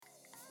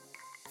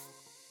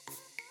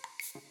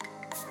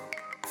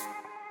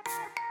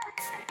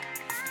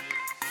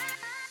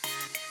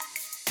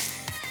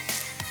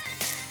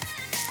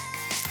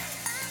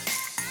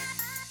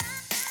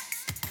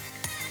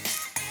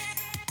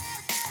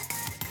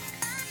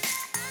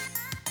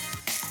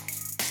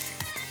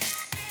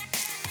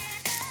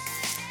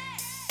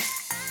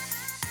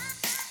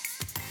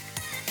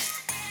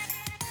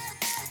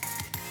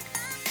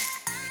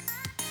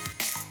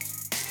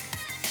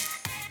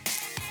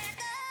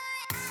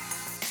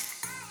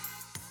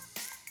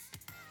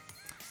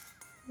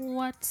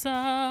What's up?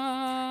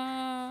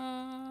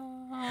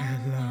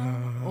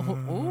 Hello.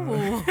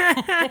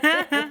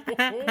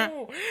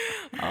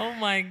 Oh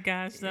my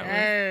gosh,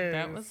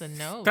 that was a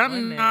note.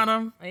 Stunting on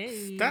him.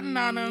 Hey, Stunting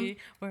on him.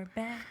 we're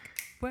back.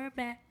 We're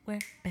back. We're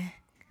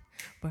back.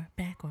 We're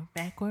back. We're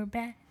back. We're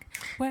back.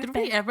 We're Did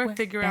back, we ever we're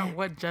figure back. out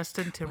what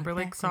Justin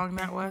Timberlake back, song we're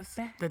that back, was?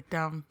 we're back. The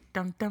dum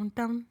dum dum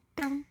dum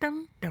dum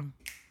dum dum.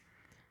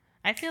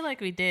 I feel like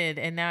we did,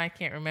 and now I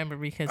can't remember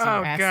because you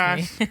Oh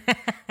asked gosh, me.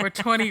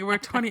 we're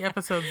 20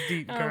 episodes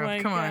deep, Oh girl. my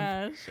Come on.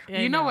 gosh.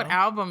 You know what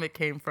album it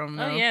came from,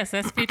 though? Oh yes,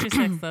 that's Future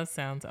Sex Love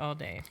Sounds all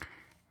day.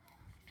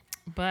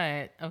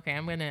 But okay,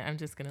 I'm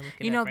just gonna look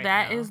it You up know right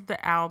that now. is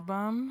the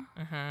album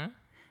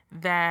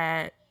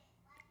that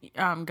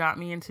got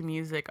me into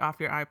music off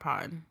your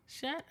iPod.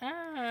 Shut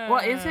up. Well,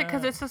 is it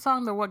because it's the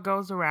song "The What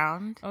Goes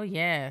Around"? Oh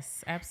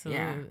yes,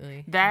 absolutely.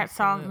 Yeah, that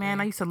song, Absolutely.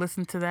 man. I used to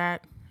listen to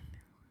that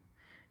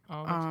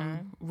all the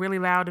time. really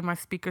loud in my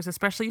speakers,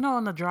 especially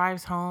on the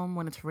drives home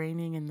when it's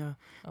raining and the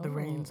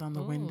rain's on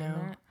the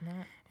window.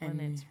 Not when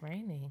and it's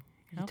raining.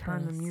 You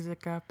turn the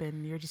music up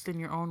and you're just in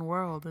your own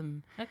world,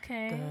 and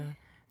okay.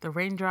 the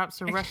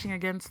raindrops are rushing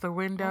against the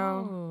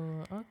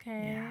window. Oh,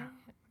 okay. Yeah,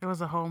 it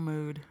was a whole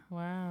mood.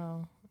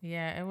 Wow.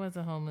 Yeah, it was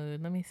a whole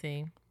mood. Let me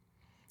see.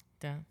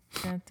 Dun,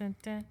 dun, dun,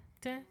 dun,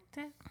 dun,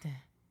 dun, dun.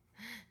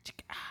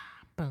 Chicka,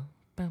 boom,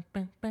 boom,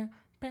 boom, boom,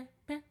 boom,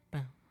 boom,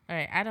 boom. All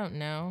right, I don't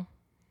know.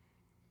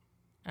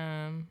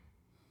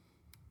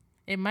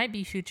 It might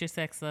be Future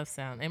Sex Love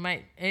Sound.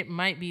 It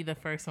might be the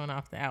first one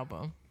off the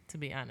album, to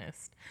be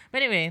honest.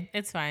 But anyway,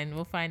 it's fine.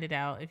 We'll find it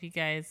out. If you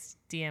guys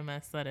DM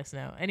us, let us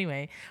know.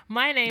 Anyway,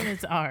 my name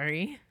is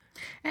Ari.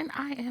 And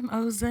I am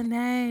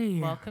Ozane.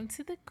 Welcome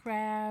to The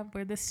Grab,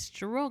 where the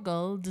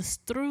struggle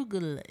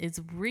is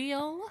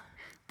real.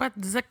 But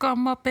the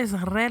come up is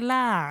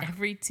rela.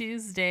 Every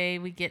Tuesday,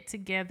 we get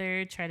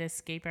together, try to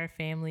escape our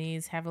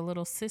families, have a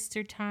little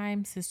sister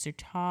time, sister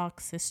talk,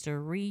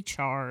 sister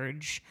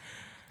recharge.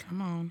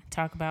 Come on.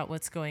 Talk about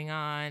what's going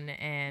on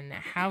and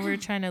how we're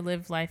trying to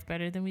live life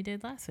better than we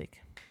did last week.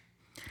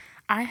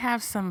 I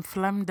have some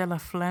phlegm de la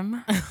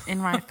phlegm in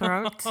my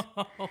throat.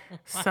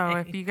 So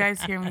if you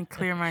guys hear me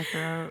clear my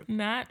throat.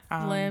 Not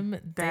phlegm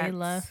de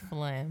la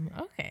phlegm.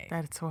 Okay.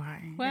 That's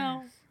why.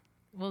 Well,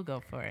 we'll go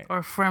for it.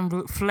 Or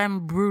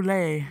phlegm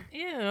brulee.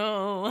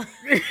 Ew.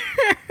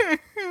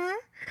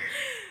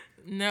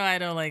 No, I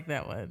don't like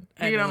that one.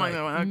 You don't like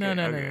that one?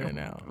 Okay,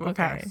 No. We'll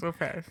pass.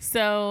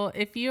 So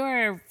if you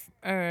are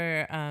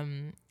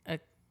a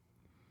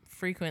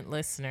frequent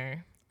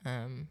listener,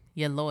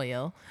 you're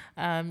loyal,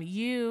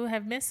 you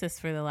have missed us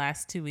for the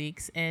last 2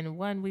 weeks. And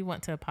one, we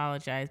want to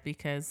apologize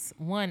because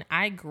one,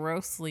 I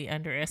grossly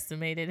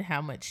underestimated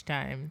how much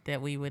time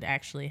that we would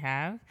actually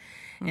have.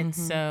 And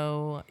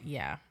so,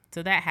 yeah,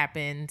 so that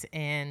happened.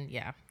 And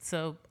yeah,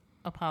 so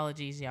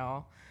apologies,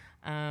 y'all.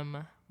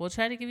 We'll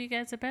try to give you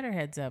guys a better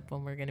heads up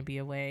when we're going to be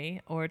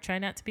away, or try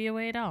not to be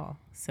away at all.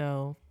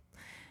 So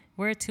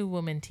we're a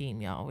 2-woman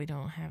team, y'all. We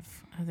don't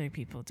have other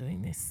people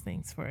doing these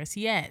things for us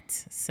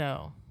yet.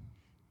 So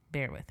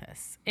bear with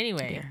us.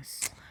 Anyway.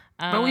 Yes.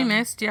 But we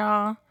missed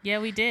y'all. Yeah,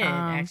 we did,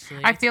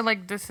 actually. I feel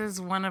like this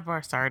is one of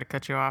our... Sorry to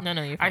cut you off. No,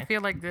 you're fine. I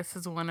feel like this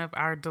is one of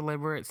our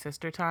deliberate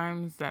sister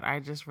times that I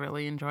just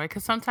really enjoy.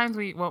 Because sometimes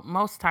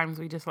most times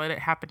we just let it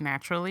happen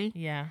naturally.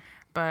 Yeah.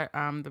 But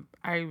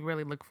I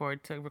really look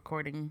forward to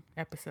recording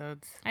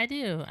episodes. I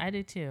do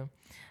too.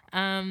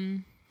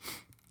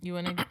 You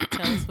want to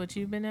tell us what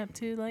you've been up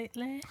to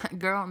lately?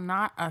 Girl,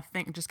 not a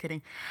thing. Just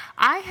kidding.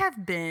 I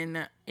have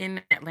been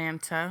in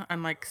Atlanta,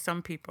 unlike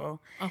some people.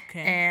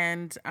 Okay.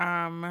 And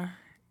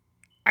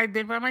I've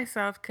been by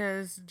myself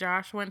because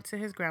Josh went to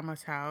his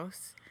grandma's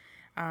house.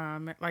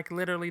 Like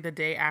literally the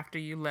day after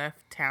you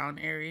left town,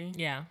 Ari.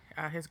 Yeah.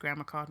 His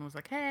grandma called and was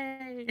like,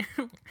 "Hey."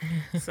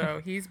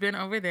 So he's been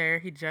over there.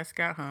 He just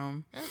got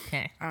home.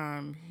 Okay.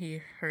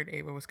 He heard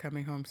Ava was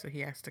coming home, so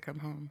he has to come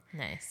home.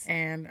 Nice.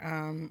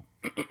 And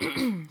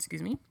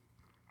excuse me.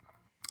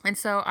 And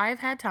so I've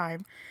had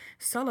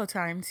solo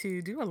time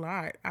to do a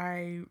lot.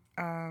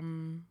 Oh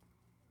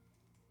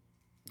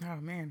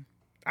man.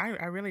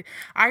 I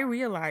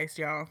realized,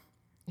 y'all,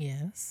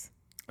 Yes.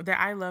 that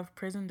I love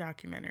prison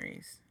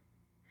documentaries.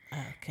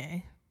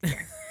 Okay.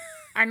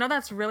 I know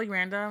that's really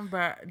random,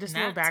 but just a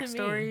Not little to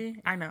backstory.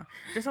 I know.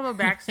 Just a little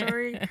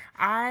backstory.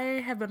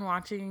 I have been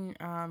watching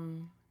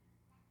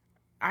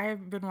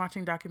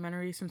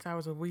documentaries since I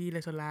was a wee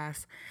little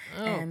lass.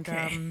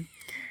 Okay.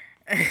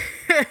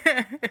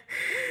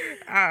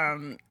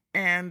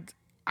 And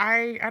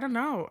I don't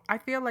know. I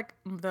feel like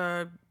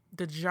the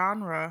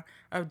genre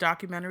of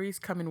documentaries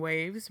come in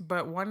waves,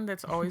 but one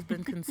that's always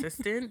been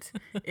consistent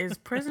is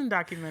prison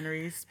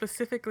documentaries,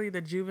 specifically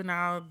the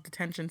juvenile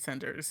detention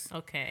centers.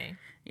 Okay.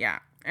 Yeah.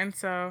 And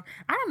so,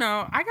 I don't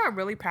know, I got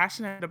really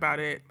passionate about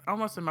it,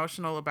 almost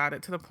emotional about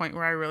it, to the point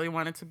where I really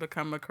wanted to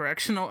become a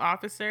correctional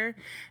officer,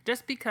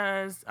 just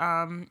because,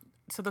 so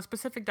the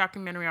specific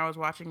documentary I was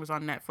watching was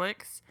on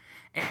Netflix,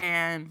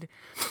 and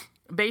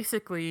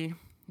basically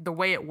the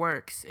way it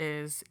works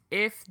is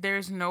if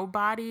there's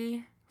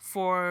nobody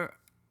for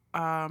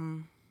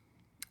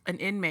an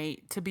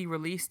inmate to be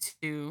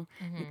released to,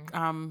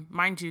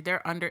 mind you,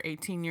 they're under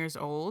 18 years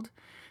old.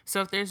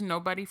 So if there's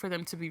nobody for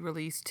them to be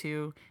released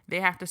to, they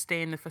have to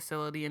stay in the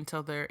facility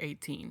until they're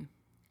 18.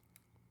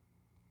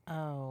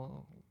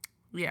 Oh,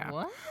 Yeah.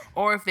 what?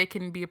 Or if they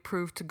can be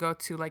approved to go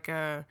to like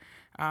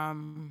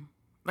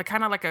like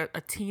kind of like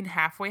a teen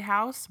halfway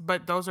house,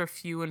 but those are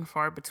few and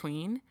far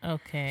between.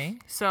 Okay.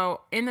 So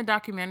in the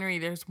documentary,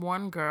 there's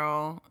one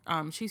girl,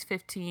 she's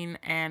 15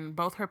 and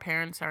both her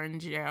parents are in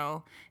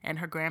jail and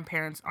her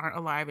grandparents aren't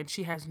alive and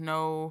she has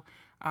no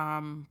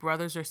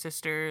brothers or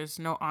sisters,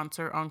 no aunts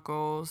or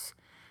uncles.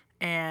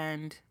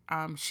 And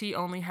she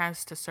only had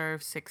to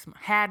serve 6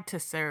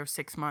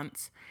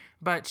 months,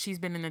 but she's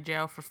been in the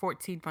jail for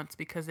 14 months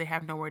because they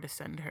have nowhere to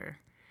send her.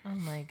 Oh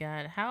my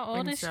God. How old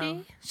And is so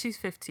she? she's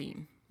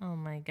 15. Oh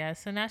my God.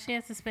 So now she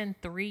has to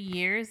spend 3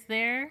 years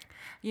there?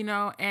 You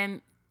know,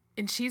 and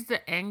she's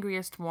the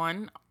angriest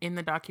one in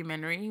the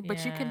documentary,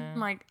 but you Yeah. can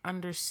like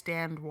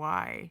understand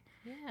why.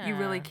 Yeah. You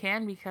really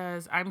can,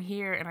 because I'm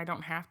here and I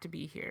don't have to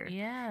be here.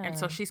 Yeah. And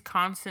so she's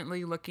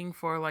constantly looking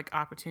for like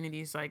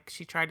opportunities. Like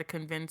she tried to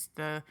convince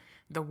the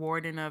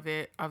warden of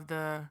the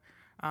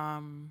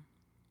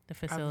The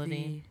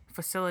facility.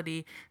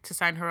 facility to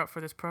sign her up for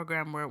this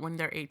program where when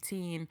they're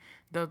 18,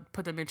 they'll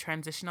put them in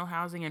transitional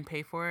housing and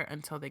pay for it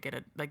until they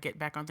get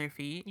back on their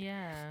feet.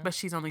 Yeah. But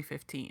she's only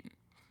 15.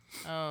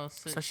 Oh,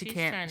 So she she's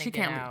can't trying to she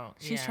get can't leave. out.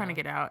 She's trying to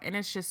get out, and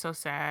it's just so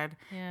sad.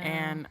 Yeah.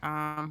 And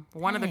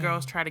one of the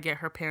girls Dang. tried to get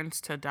her parents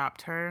to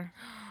adopt her,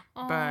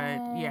 but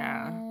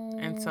yeah.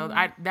 And so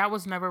Oh. that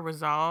was never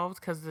resolved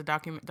because the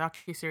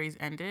docu-series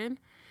ended.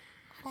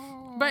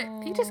 But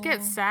you just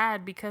get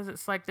sad because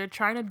it's like they're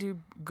trying to do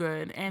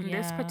good, and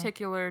this Yeah.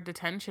 particular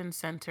detention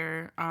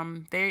center,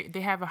 they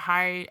have a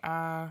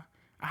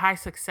high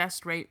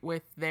success rate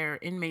with their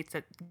inmates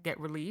that get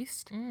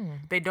released.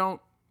 They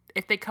don't.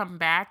 If they come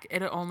back,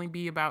 it'll only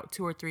be about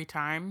 2 or 3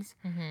 times,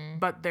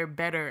 but they're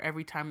better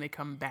every time they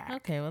come back.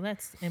 Okay, well,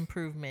 that's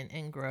improvement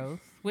and growth,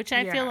 which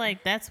I Yeah. feel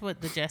like that's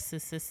what the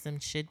justice system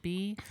should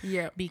be.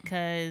 Yep.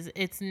 Because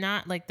it's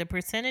not like the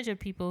percentage of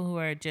people who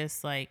are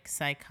just like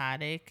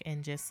psychotic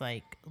and just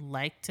like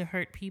to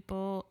hurt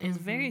people is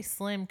very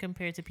slim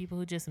compared to people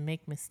who just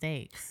make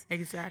mistakes.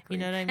 Exactly. You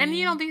know what I And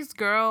you know mean? these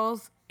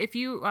girls, if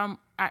you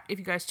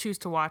guys choose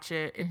to watch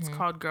it, it's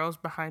called Girls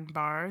Behind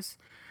Bars.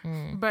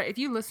 But if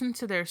you listen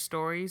to their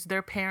stories,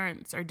 their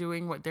parents are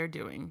doing what they're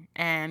doing,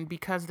 and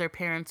because their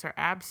parents are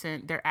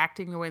absent, they're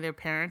acting the way their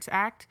parents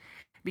act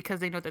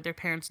because they know that their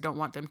parents don't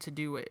want them to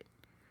do it.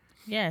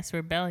 Yes,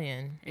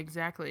 rebellion,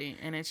 Exactly.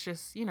 And it's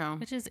just, you know,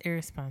 which is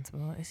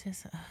irresponsible. It's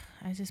just,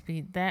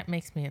 that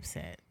makes me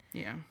upset.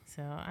 yeah.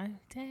 So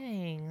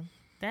dang,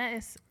 that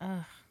is,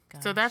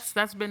 gosh. So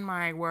that's been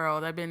my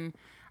world. I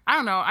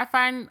don't know.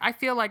 I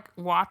feel like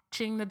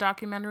watching the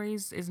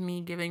documentaries is me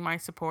giving my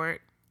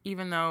support,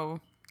 even though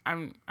I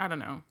don't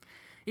know.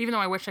 Even though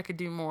I wish I could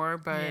do more,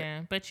 but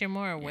yeah, but you're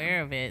more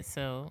aware of it.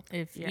 So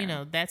if Yeah. you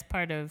know, that's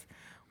part of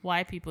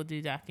why people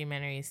do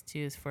documentaries too,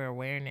 is for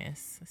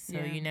awareness. So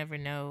Yeah. you never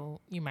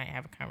know, you might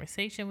have a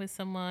conversation with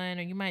someone,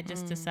 or you might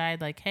just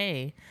decide like,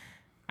 hey,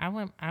 I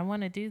want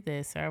to do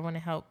this, or I want to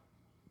help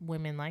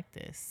women like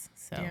this.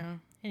 So Yeah.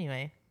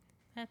 anyway,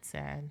 that's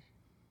sad.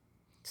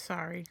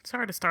 Sorry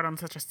to start on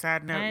such a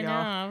sad note, I know.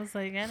 y'all. I was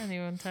like, I don't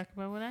even talk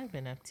about what I've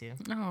been up to.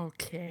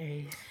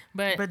 Okay.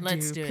 But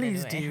let's do. do it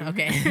Please anyway. do.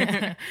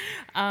 Okay.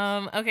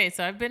 Okay,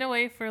 so I've been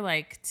away for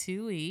like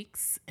 2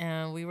 weeks.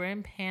 We were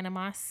in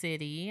Panama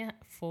City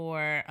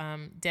for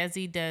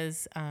Desi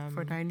does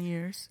For 9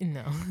 years.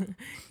 no.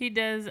 He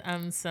does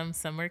some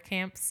summer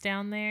camps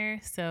down there.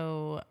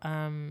 So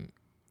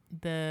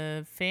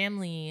the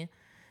families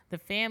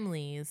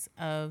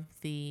of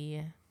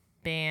the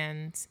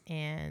band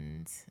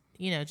and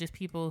just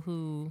people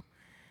who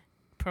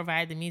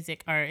provide the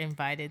music are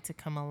invited to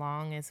come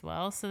along as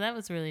well. So that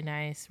was really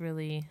nice.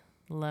 Really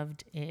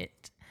loved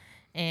it.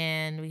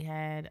 And we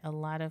had a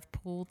lot of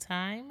pool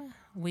time.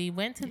 We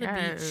went to the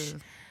beach.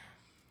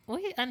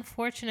 We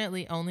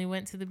unfortunately only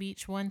went to the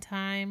beach one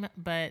time,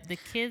 but the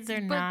kids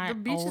are But not the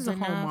beach old is a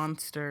enough. whole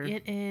monster.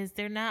 It is.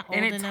 They're not old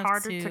and it's enough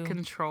harder to to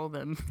control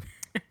them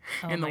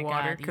Oh in the my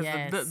water God, because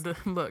yes. the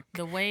look,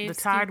 the waves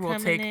the tide keep will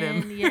coming take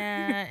them. in,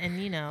 yeah,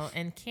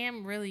 and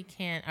Cam really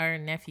can't, our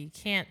nephew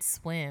can't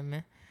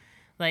swim.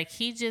 Like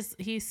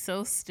he's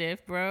so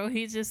stiff, bro.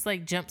 He just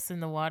like jumps in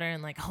the water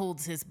and like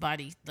holds his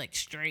body like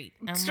straight.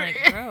 I'm Straight.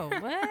 like, bro,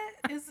 what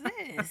is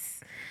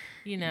this?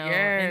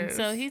 And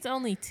so Yes. he's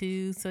only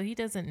 2, so he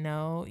doesn't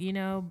know,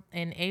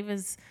 and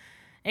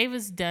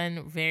Ava's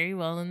done very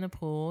well in the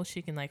pool.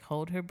 She can like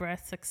hold her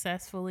breath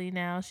successfully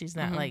now. She's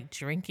not like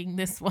drinking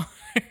this water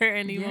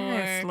anymore.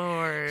 Yes,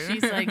 Lord.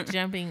 She's like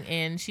jumping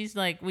in. She's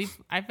like,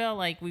 I felt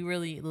like we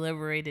really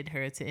liberated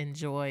her to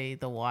enjoy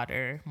the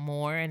water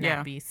more and Yeah.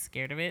 not be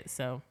scared of it.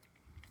 So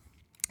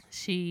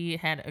she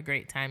had a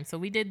great time. So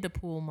we did the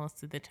pool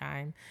most of the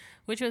time,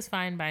 which was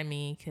fine by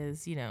me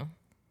because,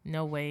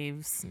 no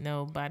waves,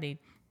 nobody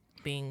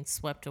being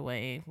swept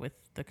away with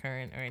the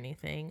current or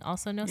anything.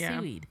 Also, no Yeah.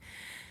 seaweed.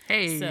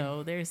 Hey.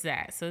 So there's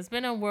that. So it's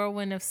been a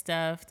whirlwind of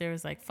stuff. There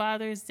was like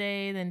Father's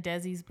Day, then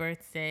Desi's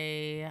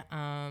birthday.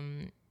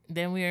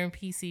 Then we were in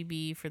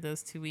PCB for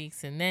those 2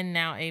 weeks. And then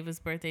now Ava's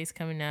birthday's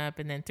coming up.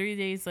 And then 3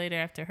 days later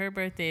after her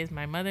birthday is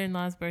my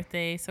mother-in-law's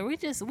birthday. So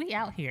we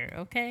out here,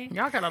 okay?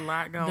 Y'all got a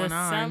lot going The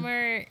on.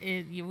 summer,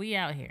 we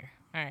out here.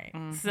 All right.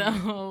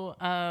 So,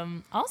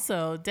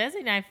 also, Desi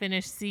and I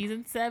finished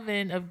season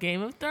 7 of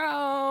Game of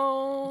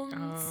Thrones.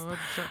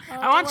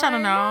 I want y'all to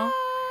know,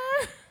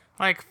 God.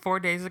 like 4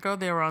 days ago,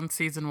 they were on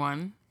season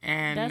 1.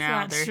 And That's now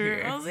not they're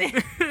true.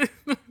 here.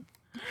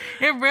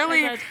 It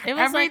really, It was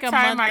every like a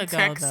time month I ago,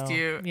 text though.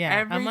 you, Yeah, a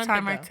every month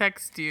time I ago.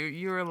 text you,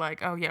 you were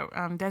like, oh yeah,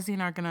 Desi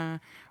and I are going to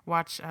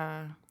watch Game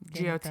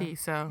of GOT. Thrones.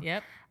 So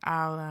Yep.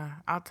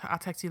 I'll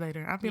text you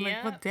later. I'll be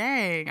like, well, Yep.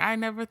 dang, I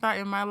never thought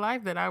in my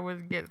life that I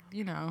would get,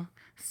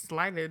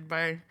 slighted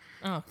for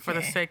the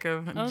Okay. sake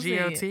of Ozzy,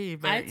 GOT.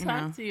 But, I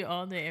talk to you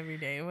all day, every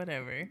day,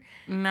 whatever.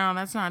 no,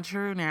 that's not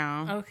true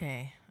now.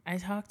 Okay. I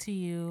talk to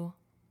you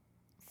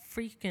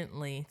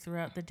frequently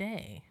throughout the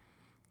day.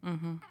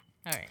 Mm-hmm.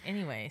 All right.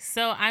 Anyway,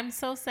 so I'm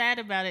so sad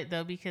about it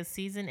though because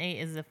season 8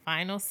 is the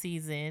final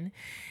season,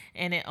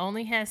 and it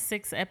only has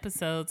 6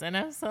 episodes, and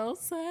I'm so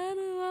sad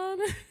about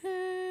it.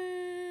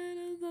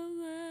 I'm so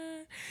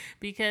sad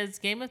because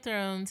Game of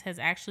Thrones has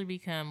actually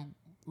become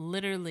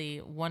literally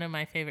one of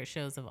my favorite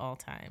shows of all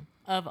time.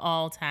 Of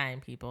all time,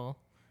 people,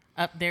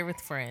 up there with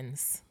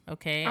Friends.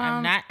 Okay,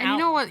 I'm not.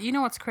 And out. you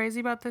know what's crazy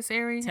about this,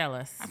 Ari? Tell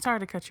us. I'm sorry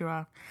to cut you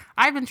off.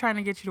 I've been trying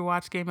to get you to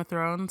watch Game of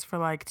Thrones for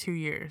like 2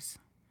 years.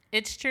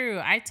 It's true.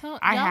 I Y'all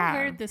have.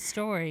 heard the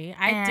story.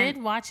 I And-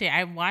 did watch it.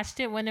 I watched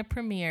it when it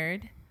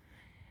premiered,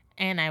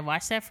 and I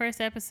watched that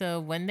first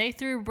episode when they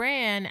threw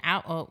Bran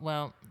out. Oh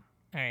well,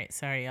 all right.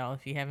 Sorry, y'all,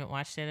 if you haven't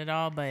watched it at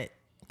all, but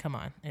come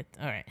on.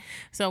 All right.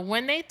 So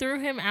when they threw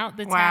him out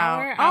the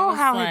tower, I was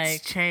how like,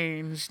 it's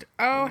changed.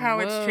 Oh, how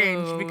it's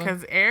changed. Whoa.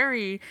 Because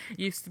Ari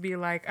used to be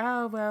like,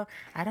 oh, well,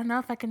 I don't know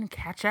if I can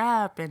catch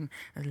up and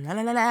la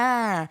la la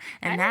la.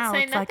 And I now didn't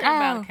say it's like, nothing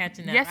about oh,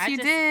 catching up. yes, I you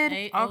just- did.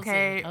 hey,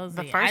 Okay. Ozzy,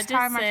 The I first just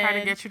time I tried to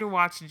said- get you to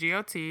watch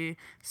GOT,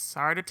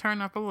 sorry to turn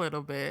up a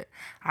little bit.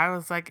 I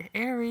was like,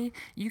 Ari,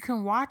 you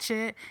can watch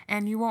it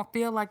and you won't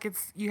feel like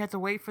you have to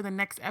wait for the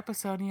next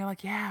episode. And you're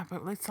like, yeah,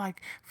 but it's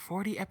like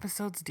 40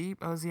 episodes deep,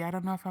 Ozzy. I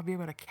don't know if I'll be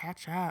able to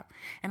catch up.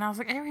 And I was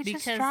like, Ari,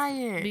 just try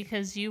it.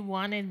 Because you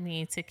wanted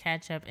me to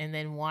catch up and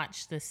then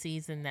watch the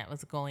season that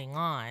was going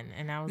on,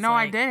 and I was No,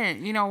 like, I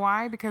didn't. You know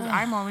why? Because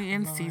I'm only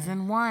in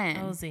season 1.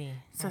 Ozzy.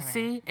 So all right.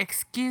 see,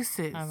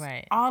 excuses. All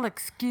right. All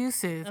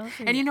excuses.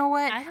 Ozzy, And you know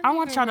what? I don't I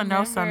want even y'all to know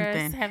remember us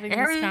something. having this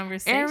Ari will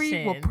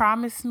conversation.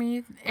 promise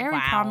me. Ari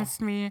Wow.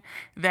 promised me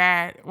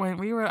that when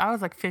I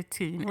was like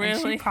 15, and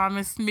Really? she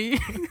promised me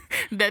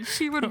that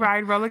she would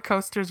ride roller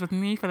coasters with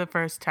me for the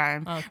first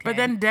time. Okay. But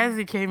then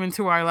Desi came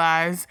into our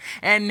lives,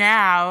 and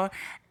now.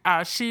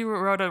 She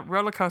rode a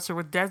roller coaster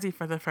with Desi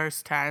for the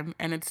first time,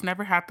 and it's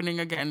never happening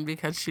again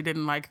because she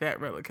didn't like that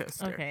roller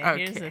coaster. Okay,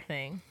 here's the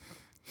thing.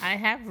 I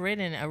have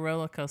ridden a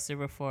roller coaster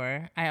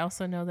before. I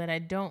also know that I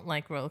don't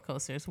like roller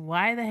coasters.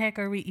 Why the heck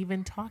are we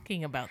even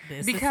talking about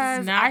this? Because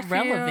this is not I feel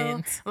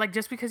relevant. like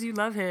just because you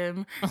love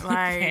him, Okay.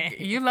 like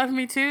you love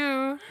me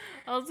too.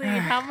 Ozzy,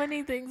 how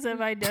many things have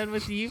I done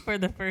with you for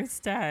the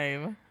first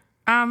time?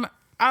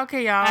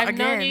 Okay, y'all. I've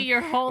again, known you your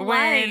whole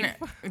when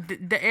life.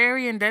 the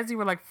Ari and Desi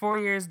were like 4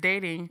 years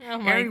dating, Oh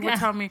my Ari would God.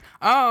 tell me,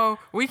 "Oh,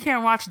 we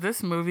can't watch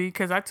this movie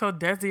because I told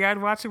Desi I'd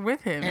watch it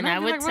with him." And I'd I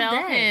be would like, well,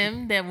 tell dang.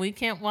 him that we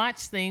can't watch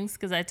things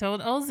because I told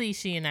Ozzy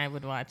she and I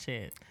would watch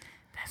it.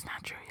 That's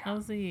not true,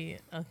 y'all. Ozzy,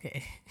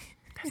 okay.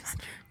 That's not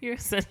true. You're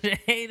such a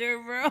hater,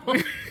 bro.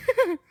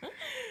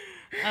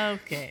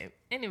 Okay.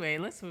 Anyway,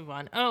 let's move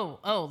on. Oh,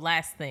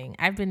 last thing.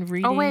 I've been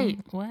reading. wait.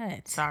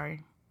 What?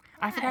 Sorry.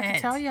 I forgot to What?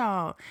 tell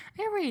y'all.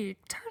 Ari,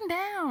 turn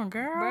down,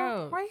 girl.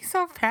 Bro, Why are you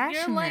so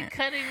passionate? You're like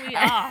cutting me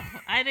off.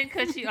 I didn't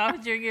cut you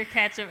off during your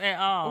catch up at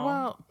all.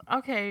 Well,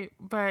 okay,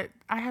 but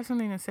I have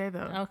something to say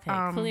though.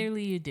 okay.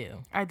 Clearly you do.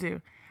 I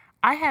do.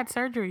 I had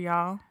surgery,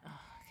 y'all.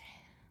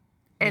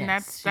 And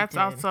Yes, she that's did.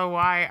 also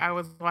why I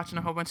was watching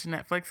a whole bunch of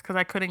Netflix because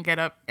I couldn't get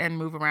up and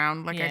move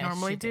around like I Yeah,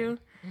 normally she do.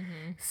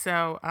 did.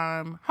 So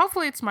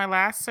hopefully it's my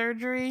last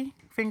surgery.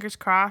 Fingers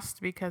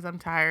crossed because I'm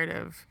tired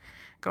of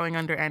going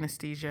under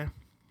anesthesia.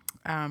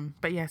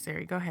 But yes,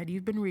 Ari, go ahead.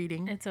 You've been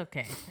reading. It's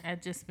okay.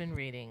 I've just been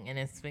reading and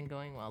it's been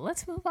going well.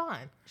 Let's move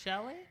on,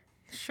 shall we?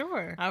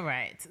 Sure. All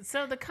right.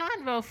 So the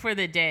convo for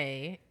the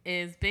day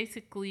is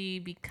basically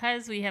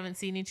because we haven't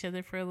seen each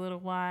other for a little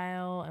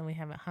while and we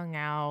haven't hung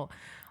out.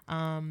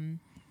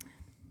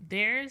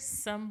 There's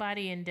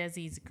somebody in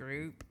Desi's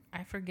group.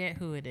 I forget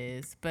who it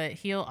is, but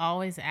he'll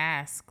always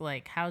ask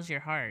like, "How's your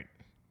heart?"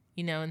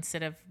 You know,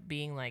 instead of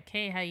being like,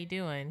 "Hey, how you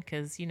doing?"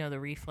 Because you know the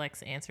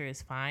reflex answer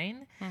is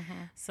fine.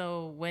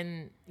 So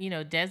when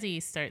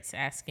Desi starts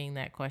asking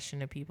that question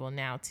to people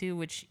now too,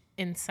 which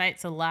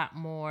incites a lot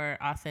more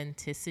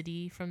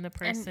authenticity from the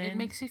person. And it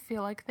makes you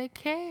feel like they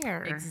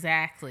care.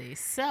 Exactly.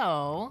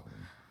 So,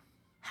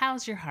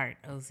 how's your heart,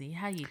 Ozzy?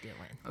 How you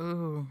doing?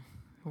 Ooh,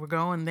 we're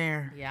going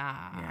there.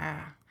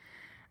 Yeah.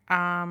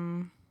 Yeah.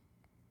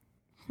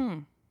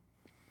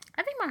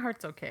 I think my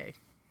heart's okay.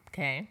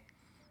 Okay.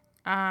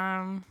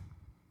 Um,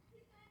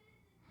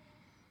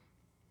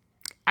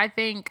 I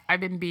think I've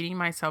been beating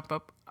myself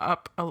up.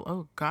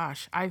 Oh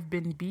gosh, I've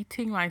been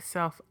beating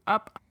myself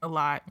up a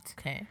lot,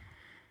 Okay.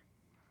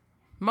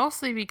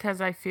 mostly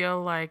because I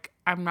feel like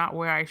I'm not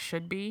where I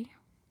should be.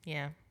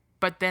 Yeah.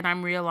 But then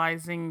I'm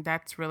realizing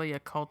that's really a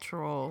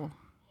cultural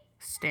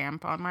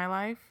stamp on my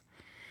life,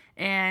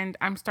 and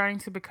I'm starting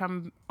to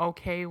become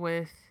okay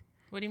with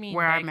What do you mean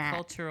where by I'm at.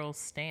 cultural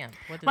stamp?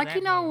 What does Like,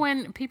 that mean?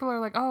 when people are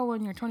like, oh,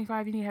 when you're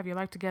 25, you need to have your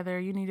life together.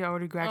 You need to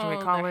already graduate Oh,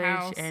 the college.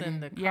 house and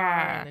And the car and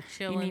yeah,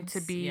 the you need to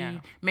chillins. Yeah.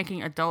 be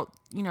making adult,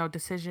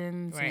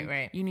 decisions. Right, And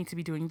right, you need to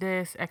be doing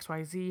this,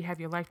 XYZ, have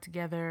your life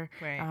together.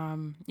 right.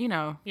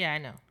 Yeah, I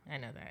know. I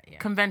know that. Yeah.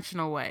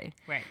 Conventional way.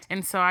 Right.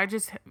 And so I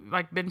just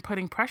like been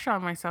putting pressure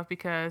on myself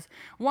because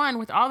one,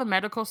 with all the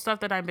medical stuff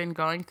that I've been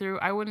going through,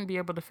 I wouldn't be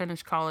able to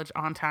finish college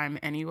on time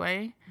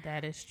anyway.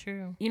 That is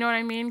true. You know what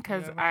I mean?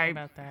 Because You're right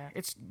about that.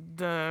 it's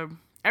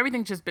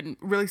everything's just been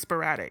really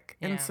sporadic,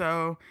 and Yeah.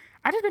 so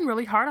I just been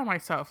really hard on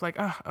myself. Like,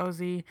 oh,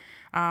 Ozzy,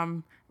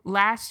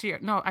 last year,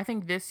 no, I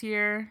think this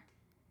year,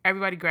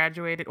 everybody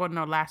graduated. Well,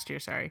 no, last year,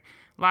 sorry,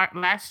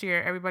 last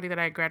year, everybody that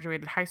I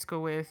graduated high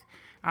school with,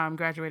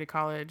 graduated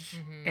college,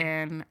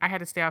 and I had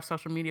to stay off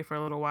social media for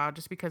a little while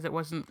just because it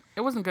wasn't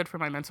good for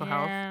my mental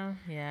health. Yeah.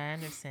 Yeah, I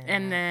understand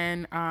And that.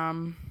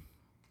 then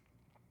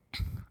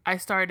I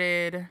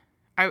started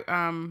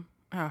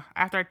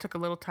after I took a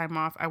little time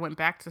off, I went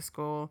back to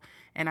school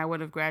and I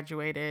would have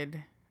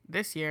graduated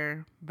this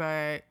year,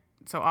 but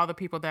so all the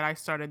people that I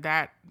started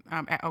that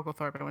at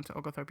Oglethorpe, I went to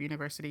Oglethorpe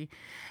University,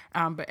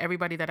 but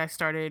everybody that I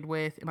started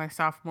with in my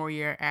sophomore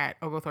year at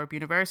Oglethorpe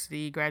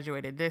University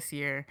graduated this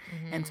year,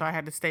 and so I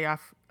had to stay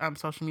off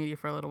social media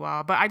for a little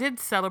while. But I did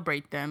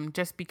celebrate them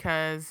just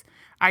because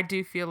I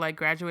do feel like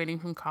graduating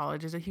from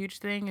college is a huge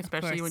thing,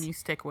 especially when course. you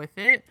stick with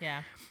it.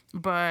 Yeah.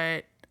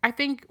 But I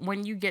think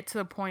when you get to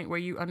the point where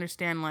you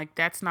understand, like,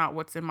 that's not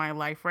what's in my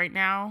life right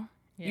now,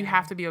 you Yeah.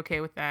 have to be okay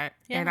with that.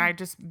 And Yeah. I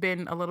just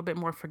been a little bit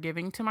more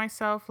forgiving to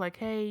myself. Like,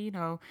 hey,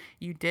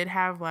 you did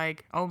have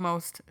like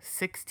almost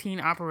 16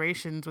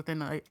 operations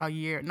within a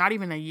year, not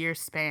even a year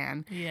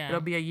span. Yeah. It'll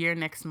be a year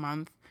next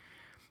month.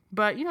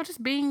 But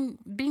just being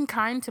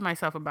kind to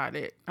myself about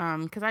it,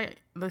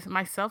 because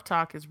my self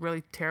talk is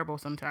really terrible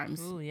sometimes.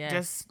 Ooh, yes.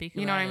 Just Speak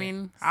you know what I about it.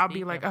 mean. I'll be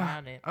Speak like, oh,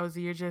 about it.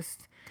 Ozzy,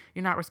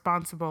 you're not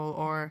responsible,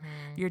 or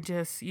you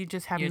just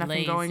have You're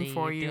nothing going lazy,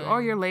 for you're you, or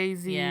doing- you're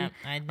lazy. Yeah,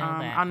 I know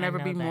that. I'll I never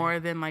know be that. more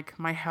than like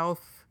my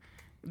health.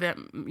 That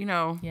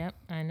Yep,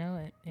 I know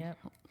it. Yep.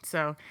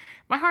 So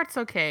my heart's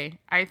okay.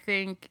 I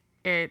think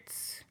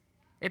it's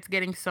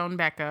getting sewn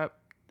back up.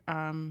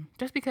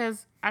 Just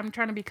because I'm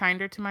trying to be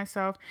kinder to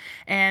myself,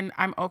 and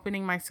I'm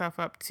opening myself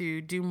up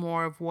to do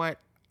more of what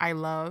I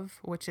love,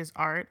 which is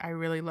art. I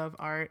really love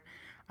art.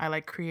 I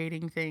like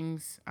creating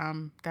things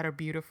that are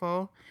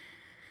beautiful.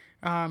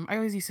 I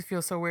always used to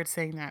feel so weird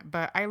saying that,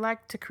 but I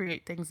like to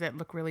create things that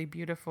look really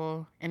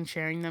beautiful and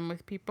sharing them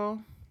with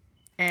people.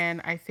 And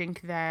I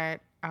think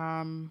that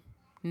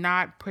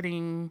not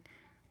putting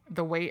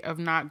the weight of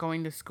not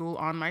going to school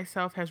on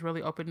myself has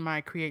really opened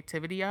my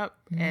creativity up,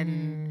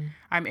 and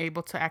I'm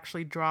able to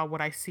actually draw what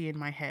I see in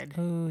my head.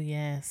 Ooh,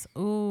 yes.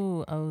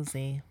 Ooh,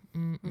 Ozzy.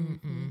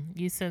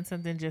 You said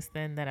something just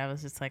then that I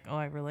was just like, oh,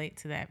 I relate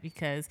to that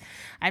because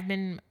I've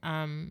been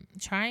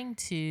trying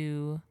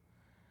to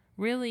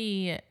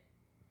really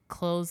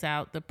close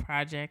out the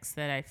projects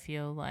that I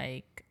feel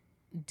like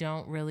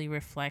don't really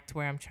reflect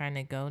where I'm trying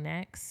to go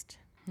next.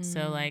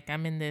 So like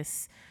I'm in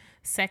this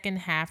second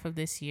half of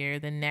this year,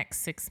 the next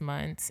 6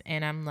 months,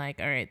 and I'm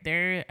like, all right,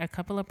 there are a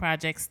couple of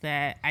projects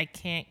that I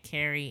can't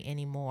carry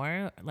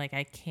anymore. Like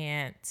I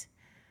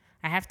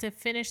have to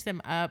finish them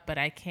up, but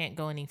I can't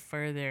go any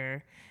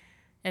further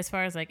as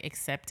far as like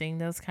accepting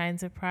those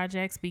kinds of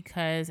projects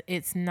because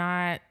it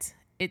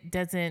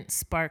doesn't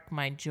spark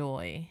my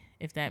joy,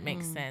 if that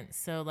makes sense.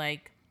 So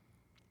like,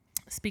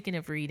 speaking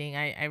of reading,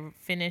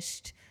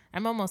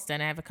 I'm almost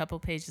done. I have a couple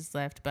pages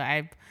left, but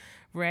I've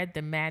read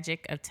The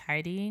Magic of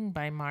Tidying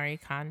by Marie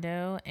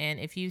Kondo. And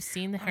if you've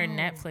seen her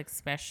Netflix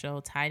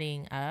special,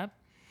 Tidying Up,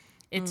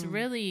 it's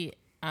really,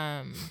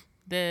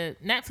 the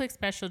Netflix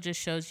special just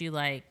shows you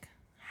like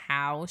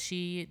how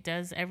she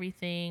does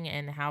everything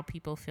and how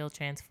people feel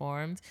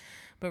transformed.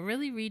 But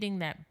really reading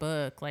that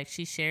book, like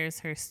she shares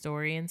her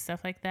story and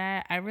stuff like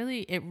that,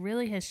 it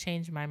really has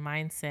changed my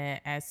mindset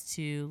as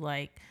to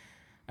like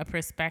a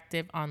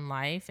perspective on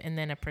life and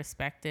then a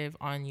perspective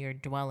on your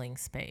dwelling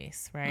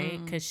space,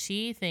 right? Because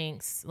she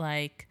thinks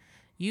like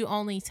you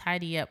only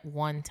tidy up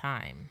one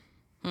time.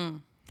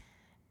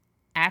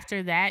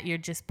 After that, you're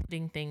just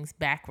putting things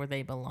back where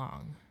they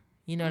belong.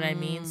 You know what I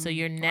mean? So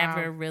you're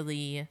never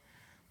really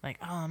like,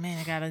 oh man,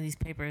 I got all these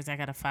papers, I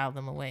got to file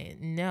them away.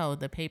 No,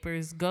 the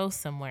papers go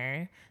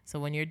somewhere. So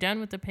when you're done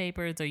with the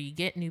papers or you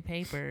get new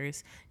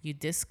papers, you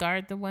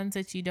discard the ones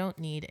that you don't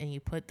need and you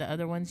put the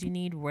other ones you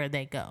need where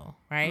they go,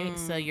 right?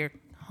 So your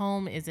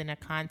home is in a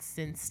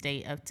constant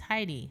state of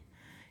tidy,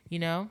 you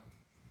know?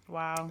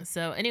 Wow.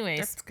 So anyways,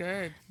 That's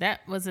good.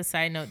 that was a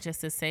side note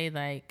just to say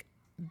like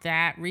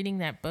that reading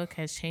that book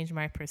has changed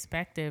my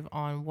perspective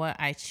on what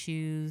I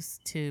choose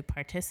to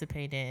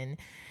participate in.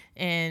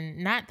 And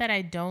not that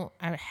I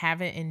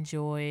haven't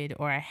enjoyed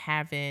or I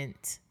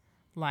haven't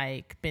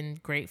like been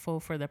grateful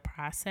for the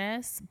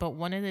process, but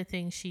one of the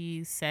things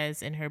she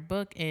says in her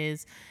book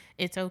is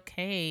it's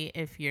okay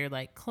if your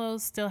like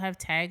clothes still have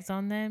tags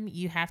on them.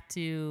 You have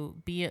to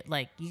be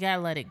like, you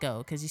gotta let it go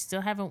because you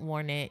still haven't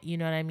worn it. You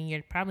know what I mean?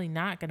 You're probably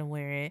not gonna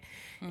wear it.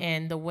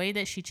 And the way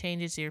that she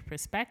changes your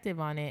perspective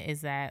on it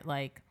is that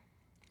like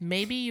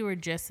maybe you were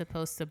just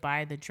supposed to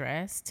buy the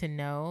dress to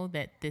know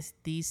that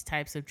these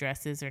types of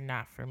dresses are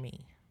not for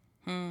me.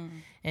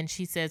 And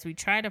she says we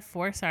try to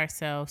force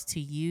ourselves to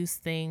use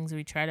things.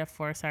 We try to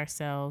force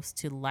ourselves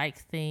to like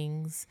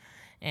things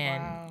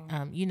and,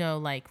 Wow. you know,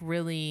 like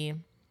really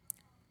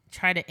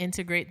try to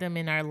integrate them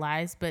in our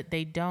lives, but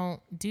they don't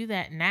do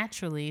that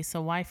naturally.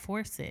 So why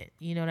force it?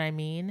 You know what I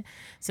mean?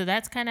 So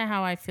that's kind of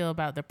how I feel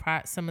about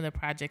some of the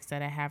projects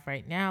that I have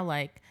right now.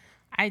 Like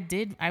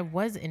I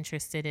was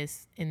interested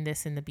in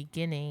this in the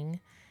beginning.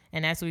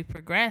 And as we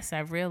progress,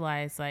 I've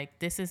realized like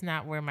this is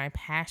not where my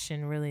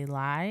passion really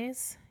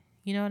lies.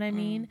 You know what I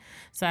mean?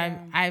 So Yeah.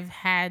 I've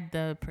had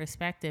the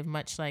perspective,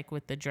 much like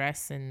with the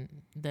dress and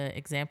the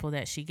example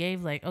that she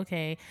gave, like,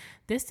 okay,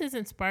 this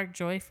doesn't spark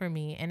joy for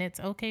me, and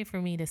it's okay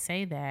for me to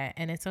say that,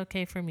 and it's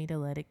okay for me to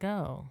let it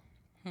go.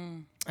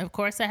 Of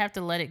course, I have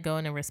to let it go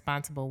in a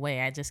responsible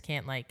way. I just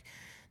can't like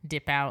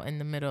dip out in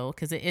the middle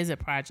because it is a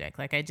project.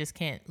 Like I just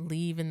can't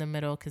leave in the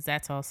middle because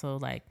that's also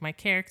like my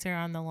character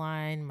on the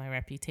line, my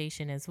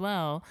reputation as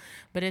well.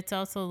 But it's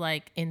also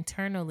like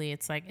internally,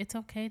 it's like, it's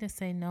okay to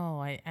say, no,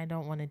 I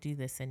don't want to do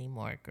this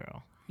anymore,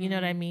 girl. You know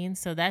what I mean?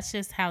 So that's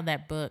just how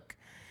that book,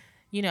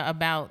 you know,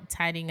 about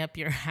tidying up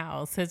your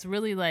house has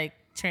really like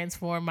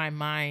transformed my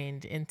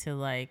mind into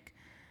like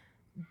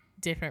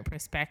different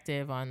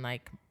perspective on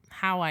like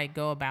how I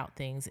go about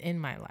things in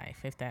my life,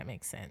 if that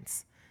makes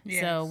sense. So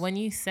Yes. when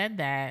you said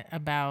that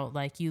about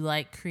like you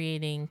like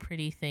creating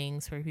pretty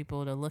things for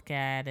people to look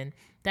at, and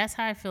that's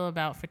how I feel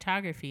about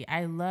photography.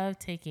 I love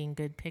taking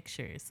good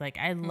pictures. Like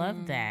I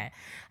love that.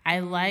 I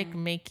like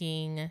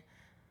making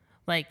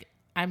like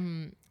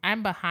I'm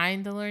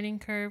behind the learning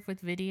curve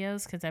with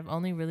videos because I've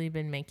only really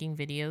been making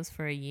videos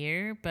for a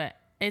year, but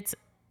it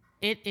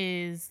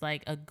is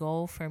like a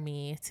goal for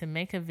me to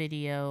make a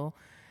video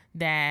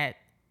that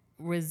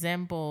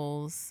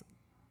resembles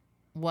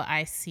what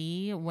I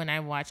see when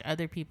I watch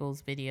other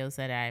people's videos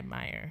that I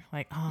admire.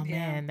 Like, oh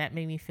Yeah. man, that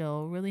made me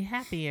feel really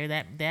happy, or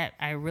that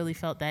I really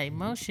felt that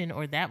emotion,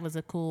 or that was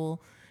a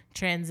cool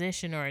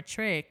transition or a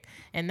trick.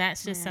 And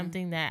that's just Yeah.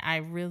 something that I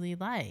really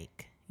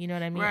like. You know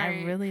what I mean? I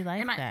Right. really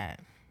like And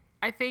that.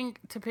 I think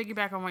to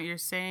piggyback on what you're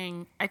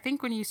saying, I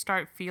think when you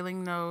start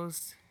feeling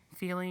those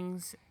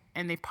feelings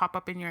and they pop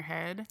up in your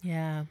head,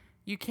 Yeah.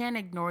 you can't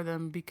ignore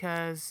them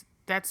because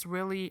that's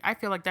really, I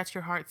feel like that's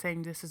your heart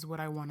saying, this is what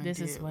I want to This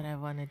is what do. I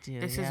want to do.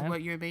 This is Yep.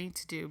 what you're made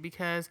to do.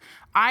 Because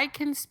I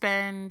can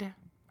spend,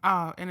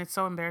 oh, and it's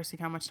so embarrassing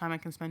how much time I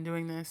can spend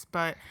doing this,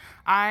 but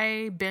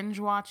I binge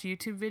watch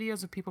YouTube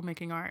videos of people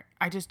making art.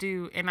 I just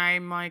do. And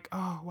I'm like,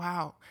 oh,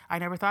 wow, I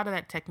never thought of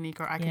that technique,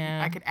 or I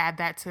Yeah. could add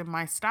that to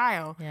my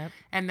style. Yep.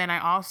 And then I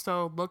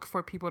also look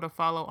for people to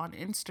follow on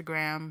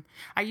Instagram.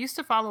 I used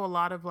to follow a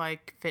lot of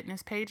like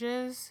fitness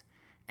pages,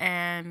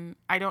 and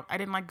I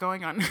didn't like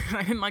going on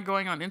I didn't like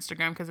going on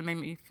Instagram because it made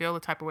me feel the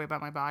type of way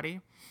about my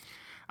body.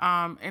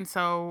 And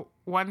so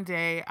one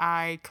day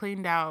I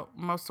cleaned out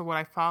most of what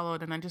I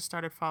followed, and I just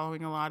started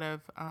following a lot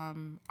of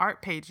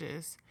art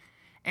pages.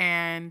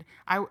 And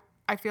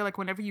I feel like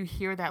whenever you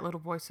hear that little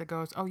voice that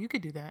goes, "Oh, you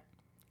could do that,"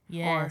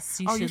 or Yes.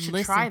 You "Oh, you should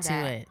should try listen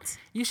to that," it.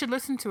 you should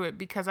listen to it,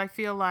 because I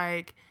feel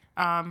like,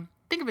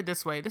 think of it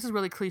this way. This is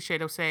really cliche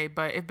to say,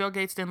 but if Bill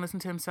Gates didn't listen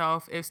to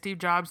himself, if Steve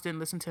Jobs didn't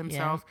listen to Yeah.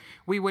 himself,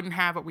 we wouldn't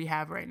have what we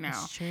have right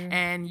now. It's true.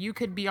 And you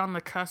could be on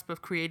the cusp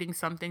of creating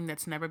something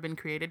that's never been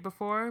created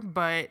before,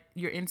 but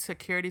your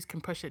insecurities can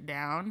push it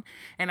down.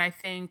 And I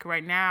think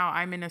right now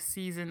I'm in a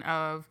season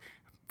of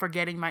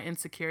forgetting my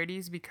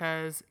insecurities,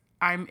 because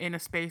I'm in a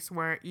space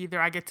where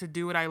either I get to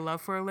do what I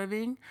love for a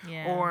living,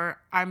 Yeah.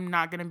 or I'm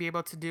not going to be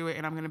able to do it,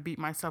 and I'm going to beat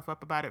myself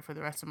up about it for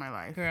the rest of my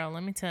life. Girl,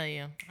 let me tell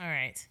you. All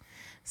right.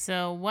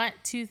 So,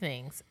 two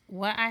things.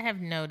 What I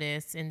have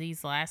noticed in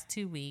these last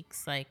 2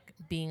 weeks, like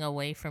being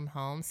away from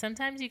home,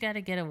 sometimes you got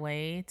to get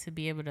away to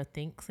be able to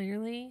think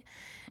clearly.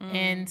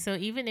 And so,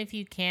 even if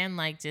you can,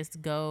 like,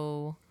 just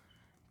go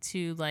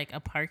to like a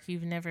park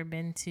you've never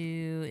been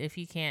to, if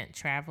you can't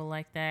travel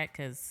like that,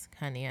 because,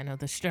 honey, I know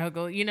the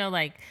struggle, you know,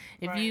 like,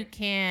 if you Right.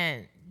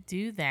 can't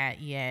do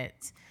that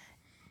yet,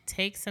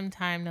 take some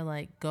time to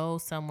like go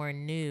somewhere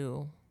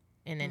new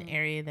in an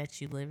area that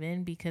you live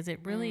in, because it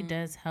really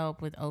does help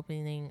with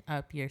opening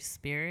up your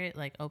spirit,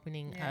 like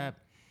opening Yeah. up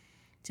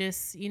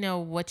just, you know,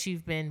 what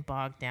you've been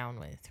bogged down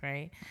with,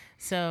 right?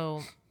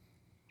 So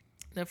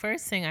the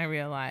first thing I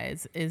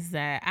realized is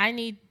that I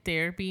need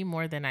therapy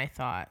more than I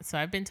thought. So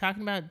I've been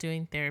talking about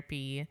doing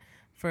therapy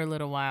for a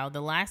little while.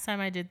 The last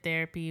time I did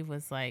therapy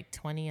was like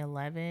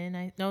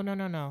 2011.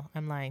 No.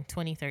 I'm lying.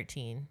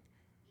 2013.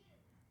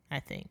 I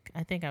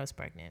think I was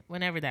pregnant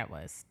whenever that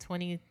was,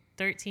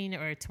 2013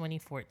 or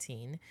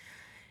 2014.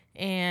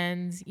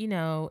 And, you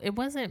know, it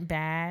wasn't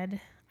bad.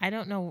 I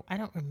don't know. I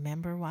don't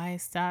remember why I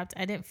stopped.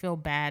 I didn't feel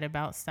bad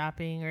about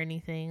stopping or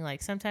anything.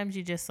 Like sometimes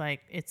you just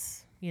like,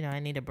 it's, you know, I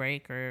need a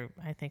break, or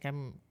I think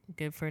I'm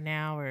good for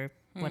now, or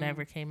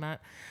whatever came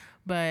up.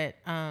 But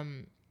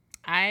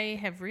I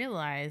have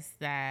realized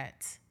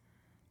that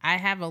I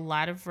have a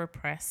lot of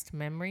repressed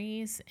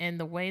memories. And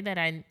the way that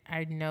I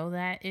know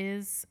that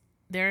is,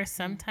 there are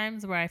some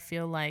times where I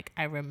feel like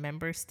I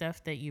remember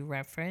stuff that you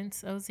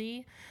reference, OZ,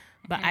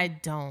 but I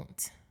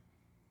don't.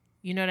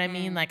 You know what I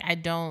mean? Like I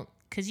don't,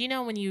 because you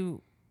know when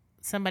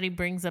somebody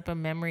brings up a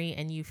memory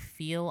and you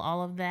feel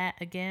all of that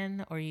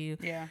again, or you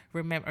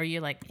remember, or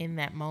you're like in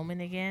that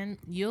moment again,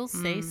 you'll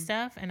say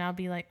stuff and I'll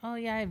be like, oh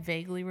yeah, I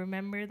vaguely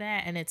remember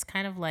that. And it's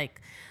kind of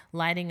like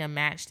lighting a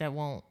match that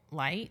won't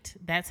light.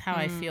 That's how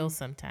I feel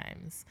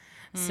sometimes.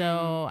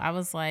 So I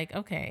was like,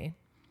 okay.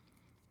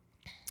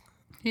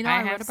 You know,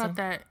 I read about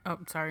that. Oh,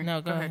 sorry.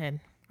 No, go ahead.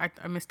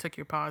 I mistook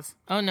your pause.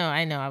 Oh no,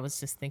 I know. I was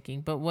just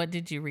thinking, but what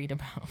did you read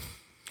about?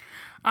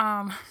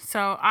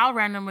 So I'll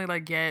randomly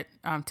like get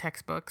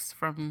textbooks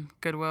from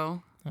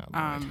Goodwill,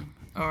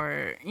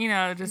 or you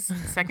know, just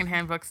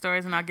secondhand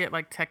bookstores, and I'll get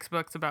like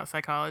textbooks about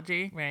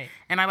psychology. Right.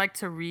 And I like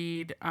to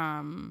read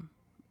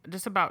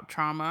just about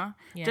trauma,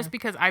 just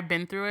because I've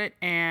been through it,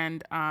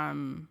 and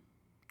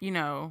you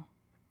know,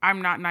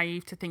 I'm not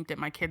naive to think that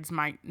my kids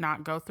might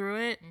not go through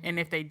it, and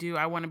if they do,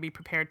 I want to be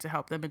prepared to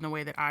help them in the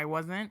way that I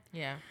wasn't.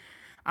 Yeah.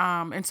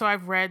 And so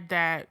I've read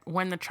that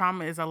when the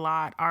trauma is a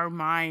lot, our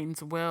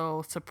minds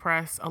will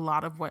suppress a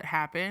lot of what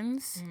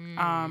happens,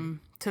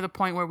 to the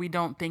point where we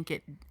think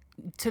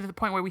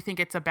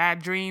it's a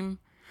bad dream,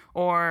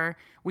 or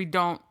we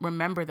don't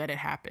remember that it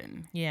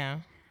happened. Yeah.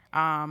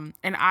 And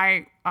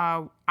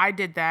I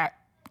did that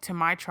to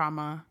my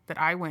trauma that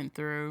I went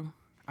through.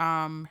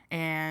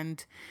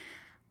 And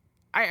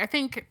I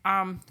think,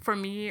 for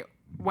me,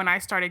 when I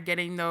started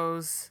getting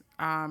those,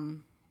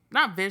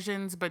 not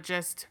visions, but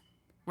just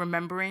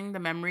remembering the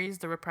memories,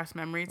 the repressed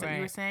memories that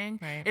you were saying,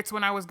 it's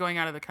when I was going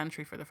out of the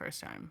country for the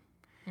first time.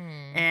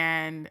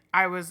 And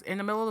I was in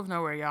the middle of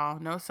nowhere, y'all.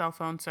 No cell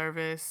phone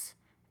service.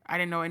 I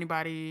didn't know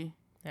anybody.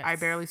 I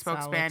barely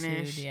spoke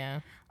Spanish. Yeah.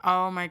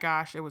 Oh my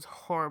gosh, it was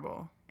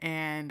horrible.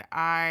 And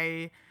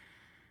I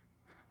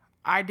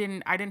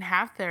didn't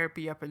have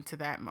therapy up until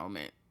that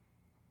moment.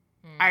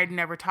 I'd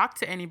never talked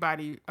to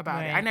anybody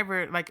about it. I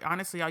never, like,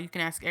 honestly, y'all, you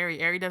can ask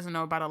Ari. Ari doesn't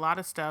know about a lot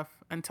of stuff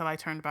until I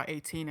turned about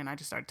 18 and I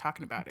just started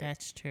talking about it.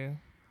 That's true.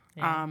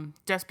 Yeah.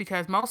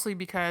 Mostly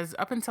because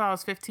up until I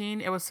was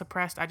 15, it was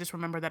suppressed. I just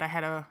remember that I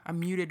had a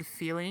muted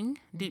feeling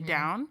deep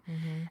down.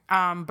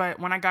 But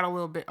when I got a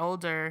little bit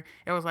older,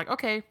 it was like,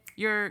 okay,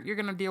 you're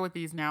going to deal with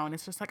these now. And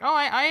it's just like, oh,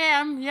 I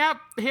am. Yep.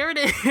 Here it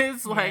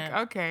is. Like,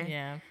 okay.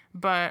 Yeah.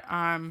 But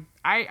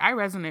I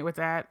resonate with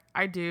that.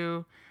 I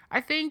do. I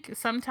think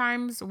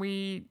sometimes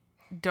we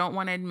don't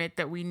want to admit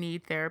that we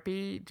need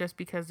therapy just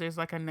because there's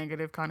like a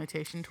negative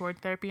connotation toward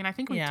therapy. And I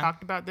think we've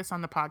talked about this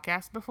on the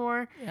podcast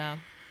before. Yeah.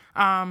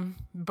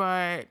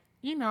 But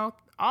you know,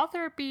 all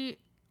therapy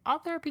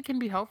can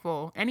be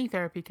helpful. Any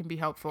therapy can be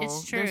helpful.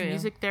 It's true. There's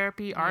music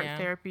therapy, art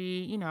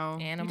therapy, you know.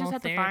 Animal you just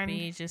have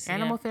therapy. To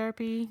find animal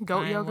therapy,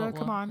 goat yoga,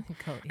 come on.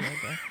 Goat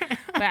yoga.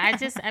 But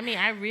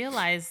I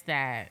realized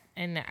that,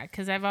 and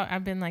because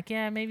I've been like,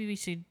 yeah, maybe we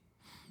should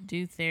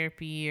do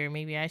therapy, or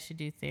maybe I should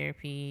do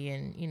therapy,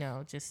 and, you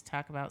know, just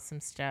talk about some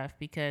stuff,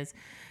 because,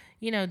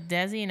 you know,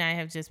 Desi and I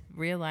have just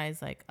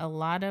realized like a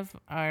lot of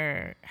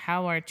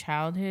how our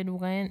childhood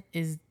went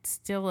is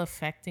still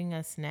affecting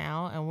us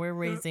now, and we're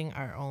raising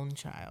our own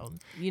child.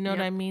 You know what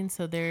I mean?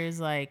 So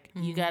there's like,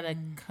 you gotta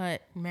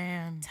cut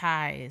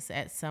ties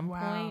at some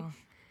point.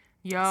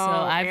 Yo, so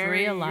I've Ari,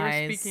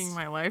 realized, you're speaking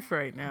my life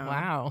right now.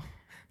 Wow.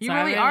 You So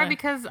really are,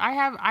 because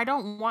I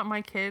don't want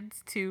my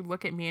kids to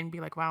look at me and be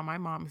like, wow, my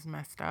mom's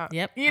messed up.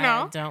 Yep. You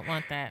know? I don't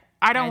want that.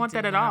 I don't want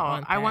that at all.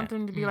 Want I want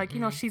them to be like,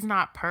 you know, she's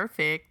not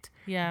perfect,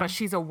 but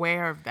she's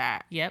aware of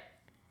that. Yep.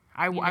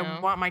 I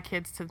want my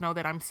kids to know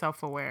that I'm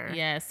self-aware.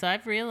 Yeah. So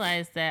I've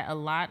realized that a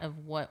lot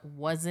of what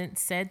wasn't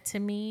said to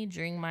me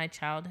during my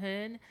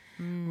childhood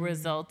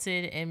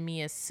resulted in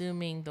me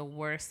assuming the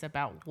worst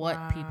about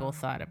what people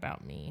thought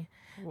about me.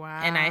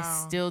 Wow. And I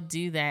still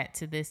do that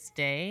to this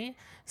day.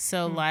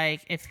 So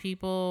like if we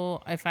go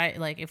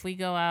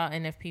out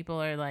and if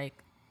people are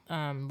like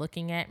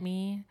looking at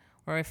me,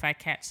 or if I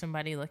catch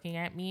somebody looking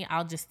at me,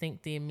 I'll just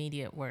think the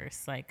immediate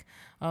worst. Like,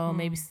 oh,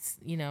 maybe,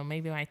 you know,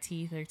 maybe my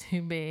teeth are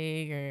too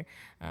big, or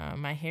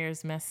my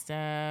hair's messed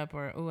up,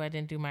 or, oh, I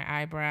didn't do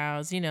my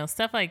eyebrows, you know,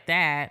 stuff like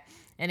that.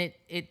 And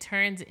it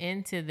turns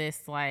into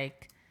this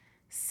like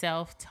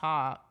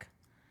self-talk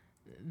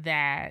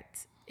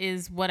that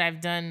is what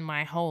I've done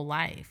my whole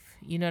life.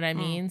 You know what I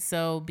mean?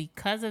 So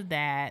because of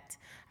that,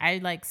 I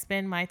like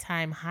spend my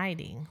time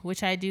hiding,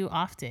 which I do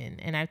often.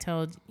 And I've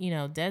told, you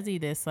know, Desi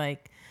this,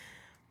 like,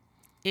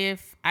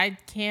 if I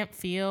can't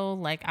feel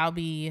like I'll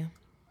be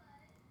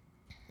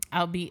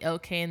I'll be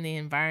okay in the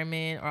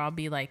environment, or I'll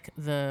be like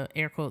the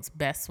air quotes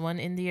best one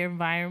in the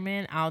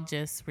environment, I'll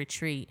just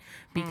retreat.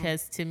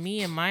 Because to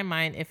me, in my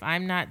mind, if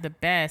I'm not the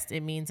best,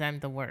 it means I'm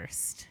the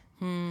worst.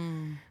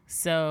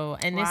 So,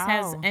 and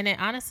Wow. and it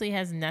honestly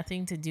has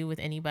nothing to do with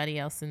anybody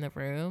else in the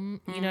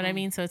room. You know what I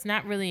mean? So it's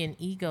not really an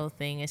ego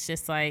thing. It's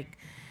just like,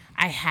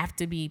 I have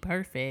to be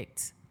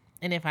perfect.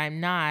 And if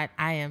I'm not,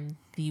 I am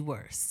the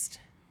worst.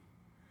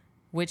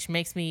 Which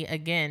makes me,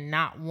 again,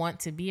 not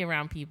want to be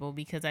around people,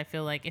 because I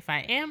feel like if I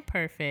am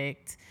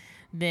perfect,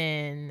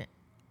 then,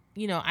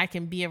 I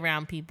can be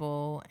around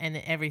people and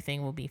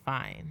everything will be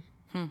fine.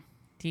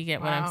 Do you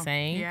get what I'm Wow.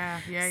 saying? Yeah.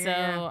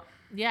 So,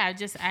 yeah,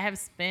 I have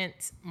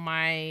spent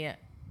my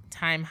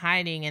time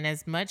hiding, and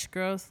as much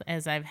growth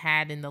as I've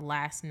had in the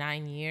last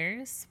 9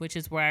 years, which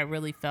is where I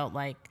really felt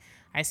like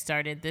I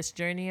started this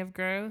journey of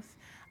growth,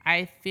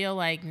 I feel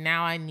like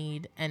now I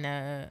need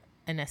an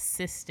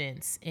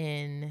assistance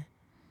in,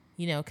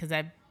 because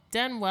I've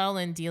done well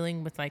in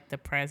dealing with like the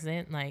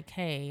present, like,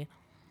 hey,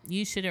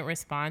 you shouldn't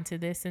respond to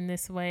this in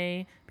this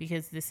way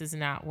because this is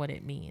not what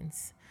it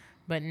means.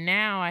 But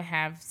now I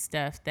have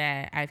stuff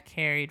that I've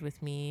carried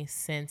with me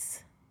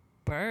since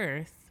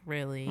birth,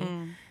 really,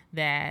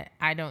 that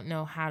I don't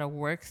know how to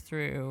work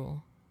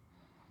through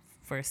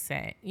for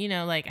set.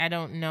 Like, I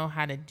don't know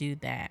how to do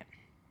that.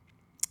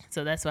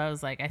 So that's why I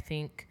was like, I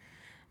think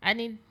I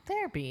need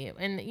therapy.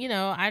 And,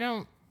 I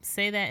don't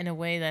say that in a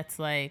way that's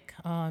like,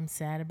 oh, I'm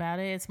sad about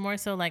it. It's more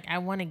so like I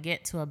want to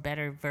get to a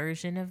better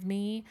version of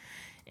me.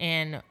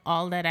 And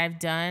all that I've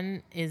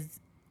done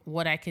is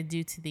what I could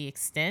do to the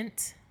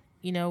extent,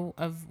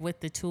 of with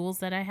the tools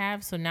that I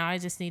have. So now I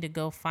just need to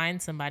go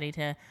find somebody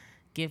to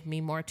give me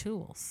more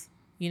tools.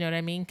 You know what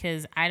I mean?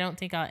 Because I don't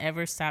think I'll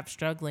ever stop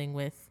struggling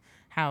with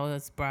how it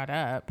was brought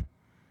up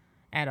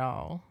at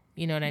all.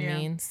 You know what I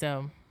mean?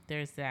 So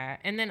there's that.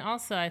 And then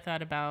also I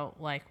thought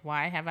about like,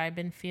 why have I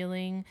been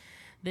feeling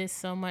this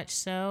so much?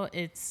 So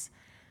it's,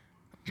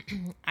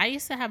 I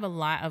used to have a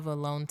lot of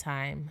alone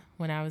time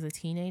when I was a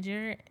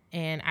teenager,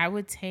 and I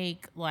would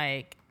take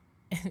like,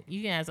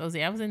 you can ask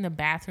Ozzy, I was in the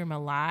bathroom a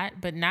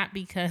lot, but not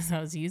because I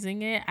was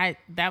using it.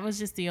 That was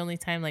just the only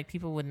time like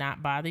people would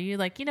not bother you.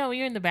 Like, when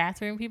you're in the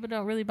bathroom, people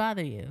don't really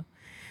bother you.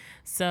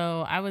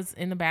 So I was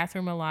in the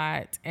bathroom a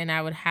lot, and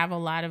I would have a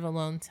lot of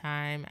alone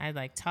time. I'd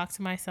like talk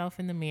to myself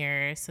in the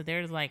mirror. So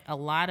there's like a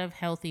lot of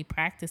healthy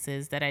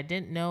practices that I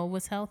didn't know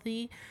was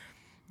healthy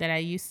that I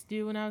used to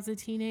do when I was a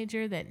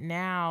teenager, that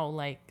now,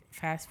 like,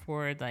 fast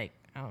forward like,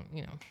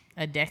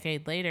 a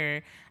decade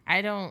later,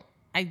 I don't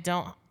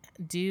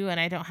do, and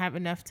I don't have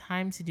enough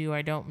time to do, or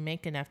I don't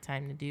make enough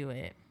time to do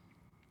it.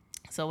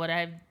 So what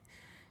I've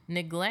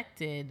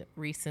neglected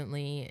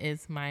recently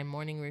is my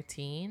morning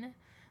routine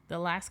the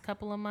last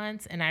couple of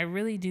months, and I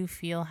really do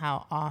feel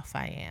how off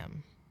I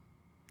am.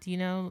 Do you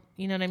know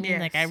what I mean? Yes.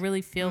 Like, I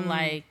really feel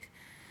like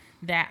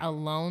that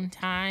alone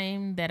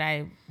time that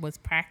I was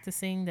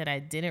practicing that I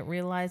didn't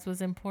realize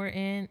was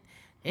important,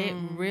 it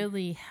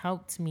really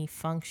helped me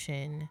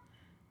function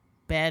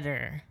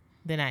better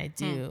than I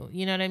do.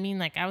 You know what I mean?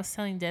 Like, I was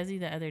telling Desi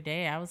the other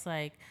day, I was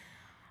like,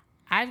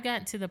 I've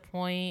gotten to the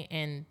point,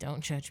 and don't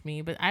judge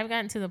me, but I've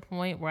gotten to the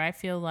point where I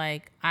feel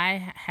like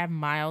I have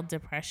mild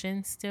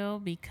depression still,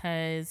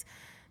 because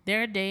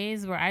there are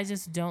days where I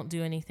just don't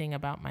do anything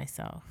about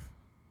myself.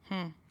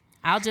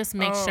 I'll just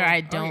make sure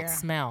I don't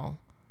smell.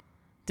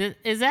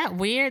 Is that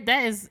weird?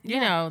 That is,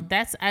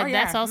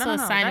 that's also a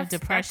sign of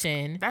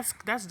depression.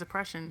 That's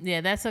depression. Yeah,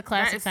 that's a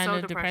classic sign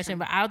of depression.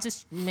 But I'll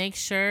just make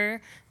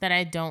sure that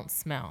I don't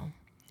smell.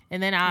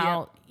 And then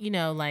I'll,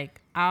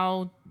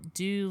 I'll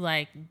do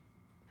like,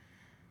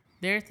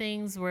 there are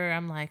things where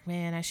I'm like,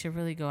 man, I should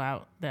really go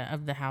out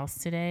of the house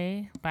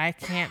today, but I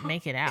can't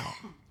make it out.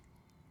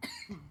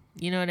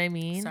 You know what I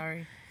mean?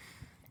 Sorry.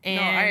 And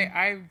no,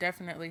 I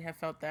definitely have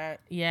felt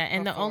that. Yeah,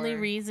 and the only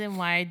reason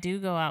why I do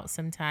go out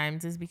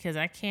sometimes is because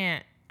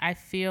I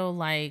feel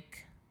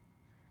like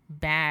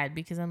bad,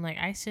 because I'm like,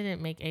 I shouldn't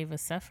make Ava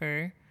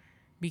suffer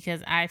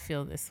because I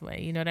feel this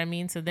way. You know what I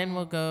mean? So then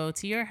we'll go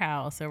to your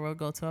house, or we'll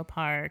go to a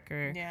park,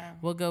 or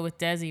we'll go with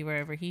Desi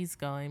wherever he's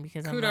going,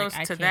 because kudos I'm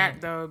like, to that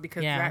though,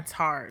 because that's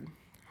hard.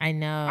 I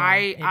know.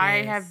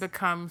 I have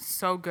become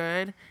so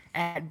good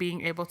at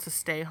being able to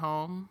stay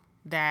home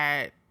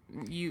that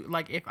you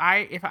like, if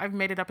I've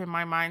made it up in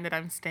my mind that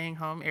I'm staying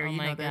home, or oh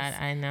my God,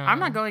 I know. I'm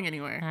not going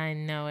anywhere. I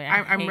know it.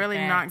 I'm really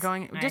not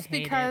going, just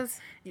because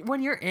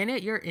when you're in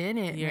it, you're in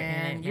it,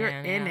 man. You're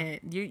in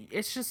it.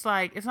 It's just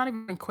like, it's not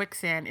even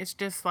quicksand. It's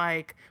just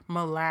like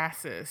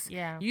molasses.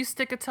 Yeah. You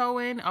stick a toe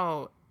in,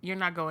 oh, you're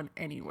not going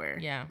anywhere.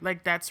 Yeah.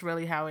 Like, that's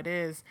really how it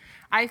is.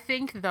 I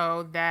think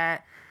though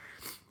that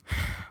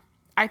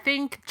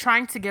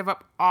trying to give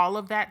up all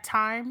of that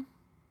time.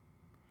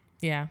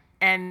 Yeah.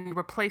 And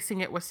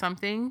replacing it with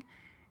something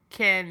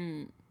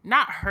can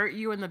not hurt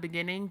you in the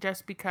beginning,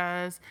 just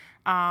because.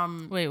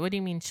 Wait, what do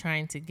you mean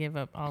trying to give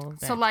up all of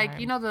that? So like,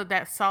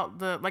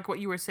 time? like what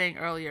you were saying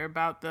earlier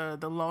about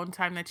the lone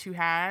time that you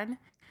had.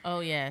 Oh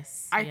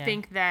yes. I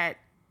think that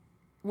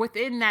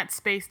within that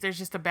space, there's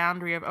just a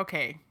boundary of,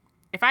 okay,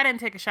 if I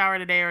didn't take a shower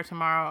today or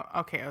tomorrow,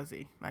 okay,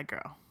 Ozzy, like,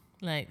 girl,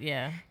 Like,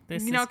 yeah,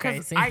 this You know, is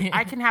because crazy.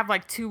 I can have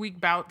like 2 week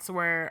bouts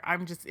where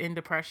I'm just in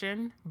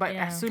depression, but as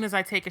Yeah. soon as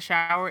I take a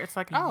shower, it's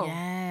like, oh,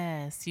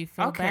 Yes, you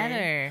feel okay.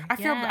 better. I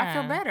feel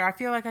Yeah. better. I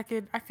feel like I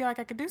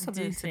could do Do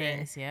something today.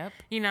 things. Yep.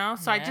 You know,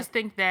 so I Yep. just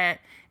think that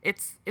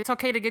it's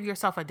okay to give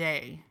yourself a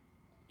day.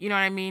 You know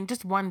what I mean?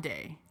 Just one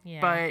day.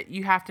 Yeah. But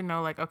you have to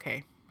know, like,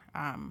 okay,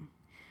 um,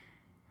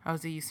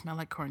 Ozzy, you smell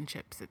like corn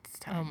chips. It's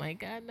Oh time. my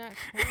God, not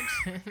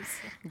conscious.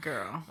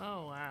 Girl.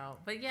 Oh wow.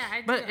 But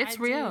yeah, But it's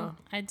real.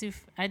 I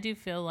do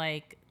feel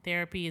like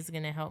therapy is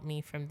going to help me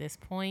from this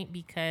point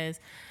because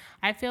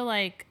I feel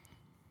like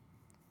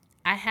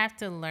I have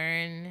to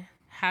learn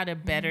how to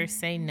better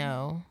say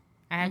no.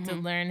 I have to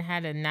learn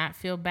how to not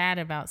feel bad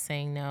about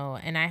saying no.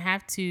 And I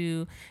have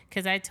to,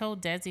 because I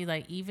told Desi,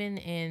 like, even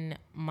in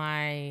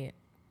my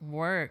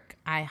work,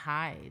 I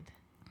hide.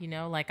 You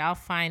know, like I'll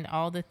find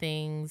all the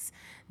things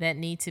that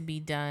need to be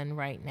done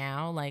right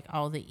now, like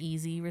all the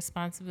easy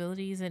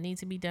responsibilities that need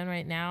to be done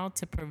right now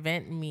to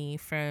prevent me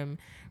from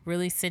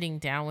really sitting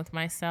down with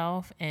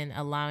myself and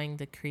allowing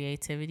the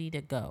creativity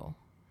to go,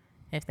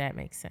 if that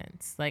makes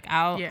sense. Like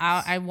Yes.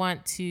 I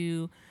want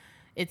to,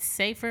 it's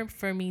safer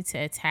for me to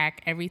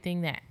attack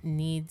everything that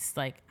needs,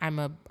 like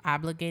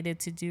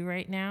obligated to do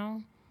right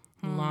now.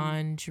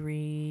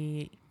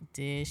 Laundry,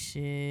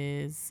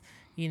 dishes,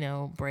 you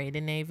know,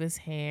 braiding Ava's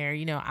hair.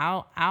 You know,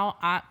 I'll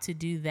opt to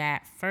do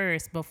that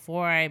first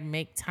before I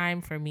make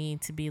time for me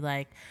to be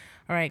like,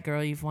 all right,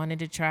 girl, you've wanted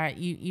to try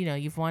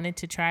you've wanted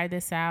to try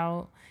this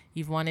out.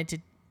 You've wanted to,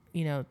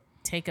 you know,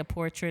 take a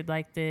portrait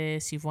like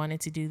this. You've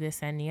wanted to do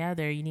this and the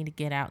other. You need to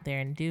get out there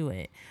and do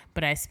it.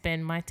 But I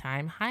spend my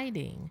time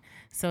hiding.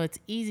 So it's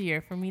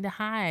easier for me to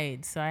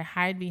hide. So I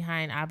hide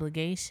behind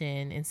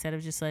obligation instead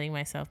of just letting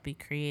myself be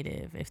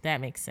creative, if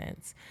that makes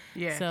sense.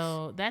 Yes.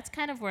 So that's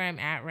kind of where I'm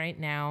at right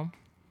now.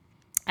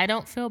 I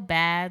don't feel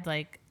bad.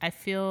 Like I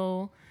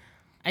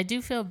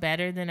do feel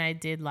better than I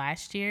did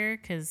last year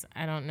because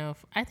I don't know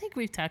if, I think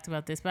we've talked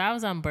about this, but I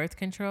was on birth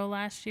control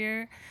last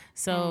year.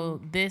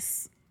 So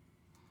this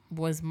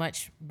was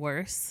much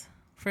worse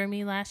for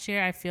me last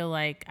year. I feel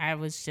like I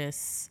was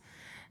just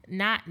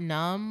not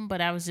numb, but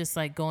I was just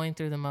like going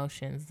through the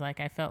motions. Like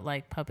I felt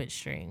like puppet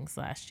strings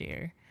last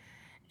year.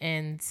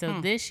 And so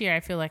this year I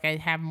feel like I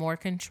have more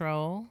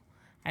control.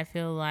 I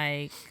feel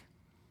like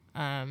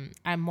I'm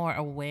more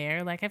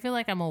aware. Like I feel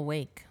like I'm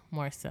awake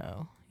more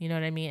so. You know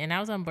what I mean? And I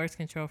was on birth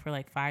control for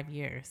like 5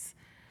 years.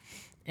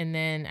 And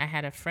then I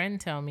had a friend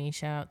tell me,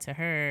 shout out to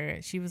her,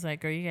 she was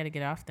like, girl, you got to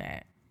get off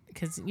that.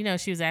 Because, you know,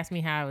 she was asking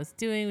me how I was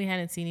doing. We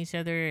hadn't seen each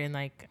other in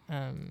like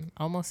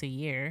almost a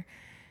year.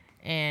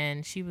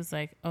 And she was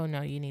like, oh,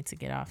 no, you need to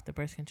get off the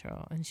birth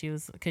control. And she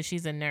was, because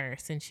she's a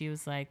nurse. And she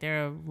was like,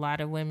 there are a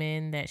lot of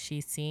women that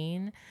she's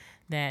seen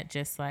that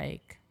just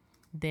like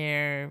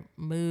their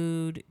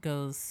mood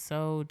goes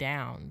so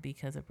down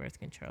because of birth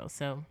control.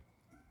 So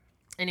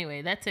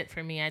anyway, that's it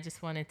for me. I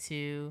just wanted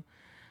to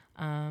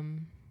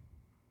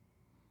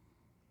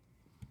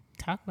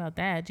talk about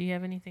that. Do you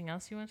have anything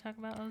else you want to talk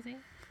about, Ozzy?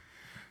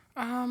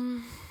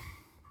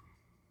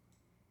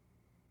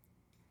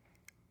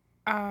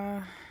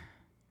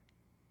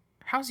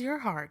 How's your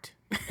heart?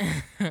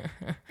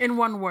 In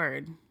one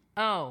word.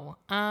 Oh,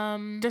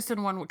 Just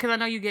in one word. Because I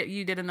know you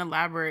did an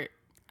elaborate.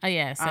 oh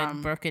yes, I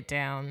broke it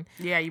down.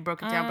 Yeah, you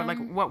broke it down. But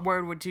like, what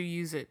word would you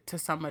use it to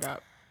sum it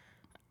up?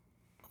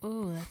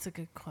 Oh, that's a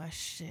good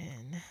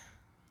question.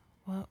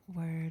 What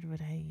word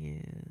would I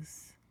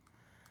use?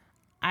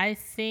 I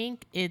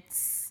think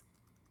it's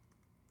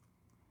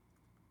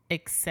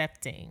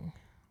accepting.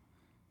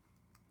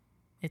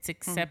 It's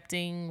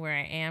accepting where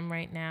I am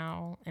right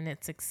now, and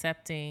it's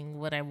accepting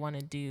what I want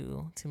to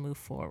do to move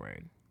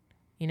forward.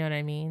 You know what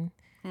I mean?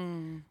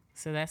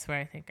 So that's where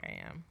I think I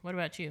am. What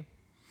about you?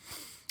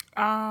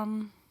 I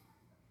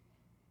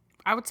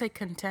would say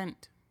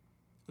content.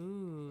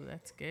 Ooh,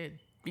 that's good.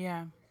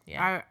 Yeah.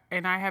 Yeah.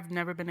 I have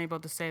never been able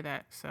to say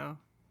that, so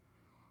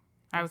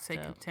I would That's say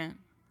dope. content.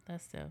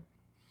 That's dope.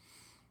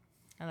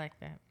 I like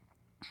that.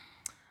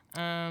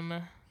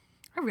 I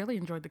really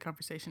enjoyed the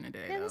conversation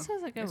today. Yeah, though. this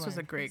was a good one. This was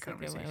a great This was a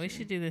good one. conversation. We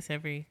should do this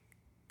every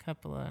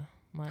couple of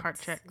months.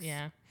 Heart checks.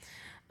 Yeah.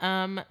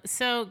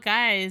 So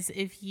guys,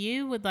 if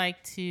you would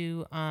like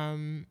to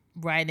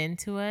write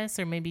into us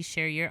or maybe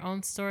share your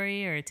own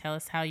story or tell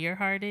us how your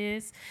heart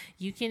is,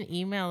 you can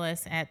email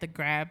us at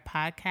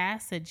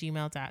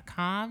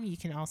thegrabpodcast@gmail.com. You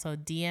can also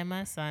DM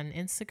us on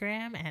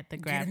Instagram at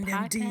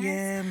thegrabpodcast.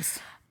 DMs.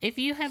 If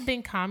you have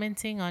been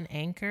commenting on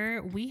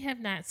Anchor, we have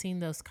not seen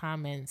those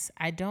comments.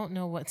 I don't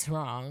know what's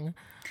wrong,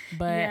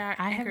 but Yeah,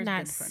 I have Anchor's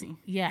not. been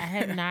funny. I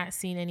have not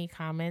seen any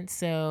comments.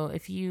 So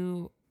if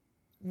you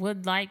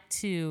would like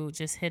to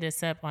just hit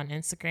us up on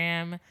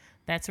Instagram,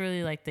 that's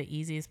really like the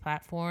easiest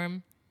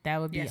platform. That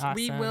would be Yes, awesome.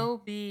 we will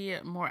be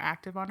more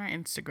active on our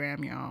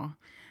Instagram, y'all.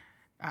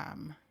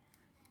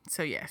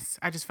 So yes,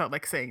 I just felt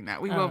like saying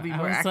that we will be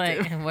more I was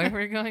active. like, where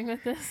we're going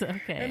with this?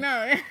 Okay.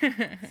 No.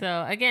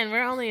 So again,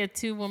 we're only a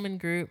 2-woman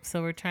group,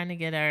 so we're trying to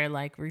get our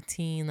like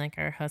routine, like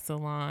our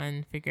hustle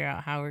on, figure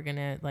out how we're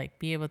gonna like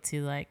be able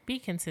to like be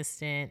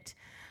consistent,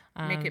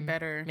 Make it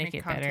better. Make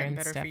it better content and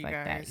better stuff for you like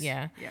that. guys.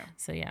 Yeah. Yeah.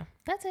 So yeah,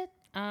 that's it.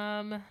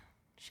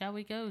 Shall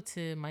we go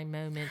to my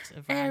moment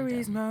of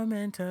Aries random?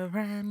 moment of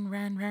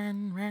randomness.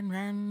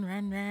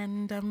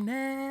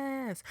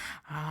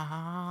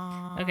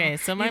 Ah. Okay,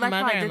 so my You like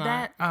how I did mother-in-law.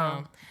 that?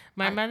 No,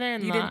 my You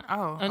mother-in-law. didn't?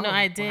 Oh, no,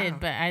 I did, wow.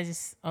 but I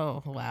just.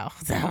 Oh wow,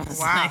 that was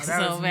Wow, like that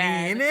so was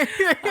bad. mean.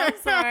 I'm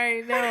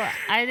sorry. No,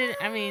 I didn't.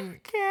 I mean,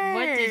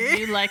 what did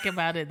you like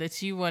about it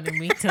that you wanted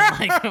me to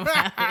like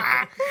about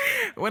it?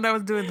 When I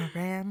was doing the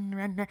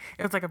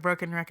it was like a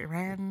broken record.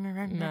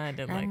 No, I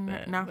didn't like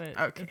that. No, but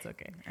okay. it's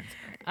okay. That's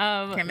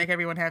all right. Can't make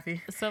everyone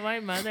happy. So my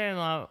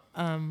mother-in-law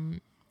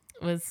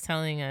was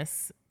telling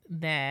us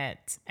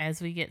that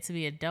as we get to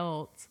be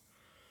adults.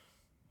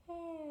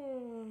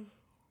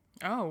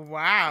 Oh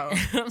wow.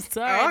 I'm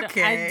sorry.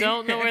 Okay. I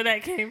don't know where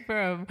that came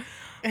from.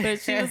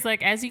 But she was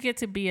like, as you get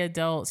to be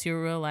adults,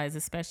 you'll realize,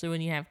 especially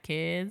when you have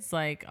kids,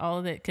 like all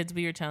of it, because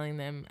we were telling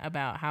them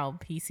about how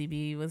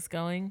PCB was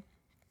going.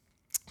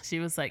 She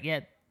was like, yeah,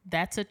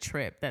 that's a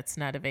trip. That's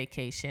not a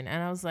vacation.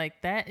 And I was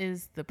like, that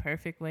is the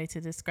perfect way to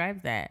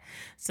describe that.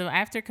 So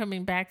after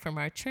coming back from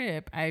our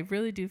trip, I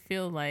really do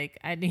feel like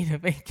I need a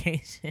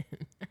vacation.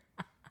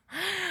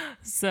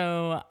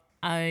 So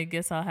I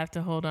guess I'll have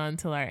to hold on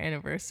till our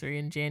anniversary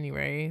in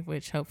January,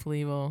 which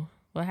hopefully we'll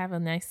have a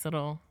nice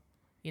little,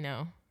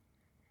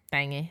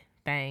 thing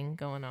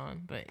going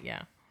on. But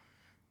yeah,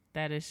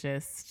 I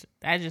just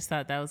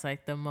thought that was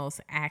like the most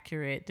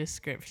accurate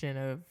description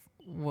of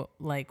what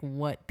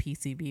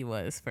PCB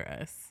was for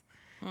us.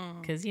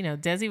 Because,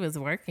 Desi was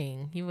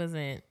working. He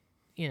wasn't,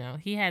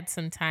 he had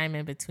some time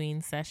in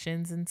between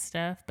sessions and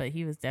stuff, but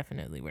he was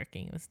definitely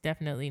working. It was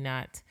definitely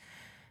not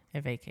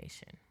a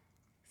vacation.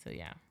 So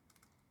yeah.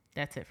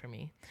 That's it for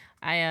me.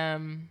 I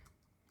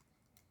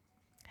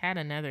had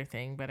another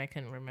thing, but I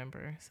couldn't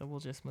remember, so we'll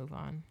just move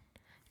on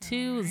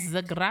to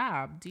the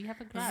grab. Do you have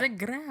a grab? The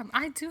grab.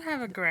 I do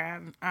have a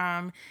grab.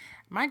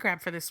 My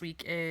grab for this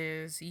week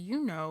is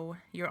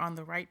you're on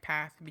the right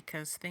path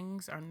because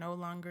things are no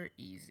longer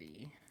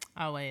easy.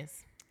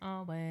 Always. I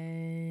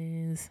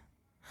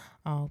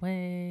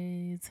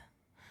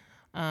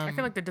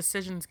feel like the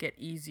decisions get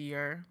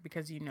easier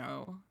because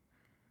No.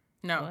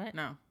 What?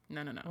 No.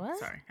 What?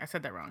 Sorry, I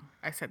said that wrong.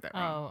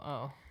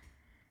 Oh.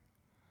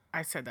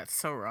 I said that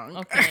so wrong.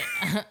 Okay.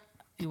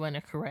 You want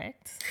to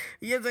correct?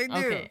 Yes, I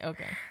do.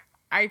 Okay.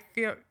 I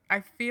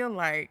feel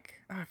like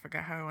I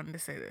forgot how I wanted to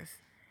say this.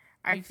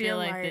 I feel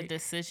like the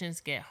decisions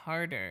get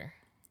harder.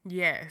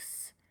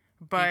 Yes,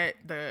 but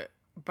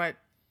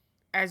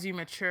as you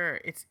mature,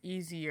 it's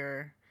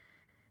easier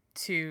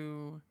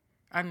to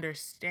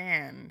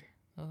understand.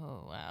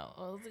 Oh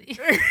wow.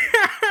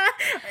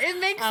 It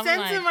makes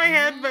sense in my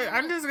head, but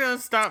I'm just gonna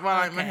stop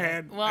while I'm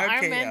ahead. Well,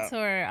 our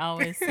mentor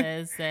always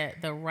says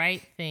that the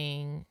right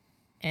thing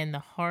and the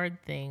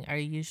hard thing are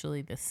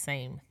usually the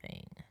same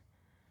thing.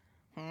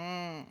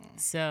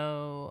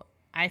 So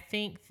I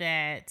think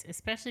that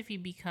especially if you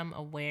become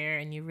aware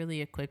and you really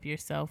equip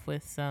yourself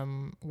with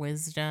some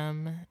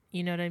wisdom,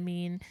 you know what I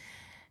mean?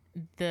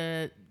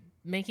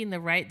 Making the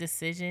right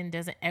decision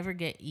doesn't ever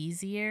get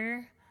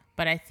easier,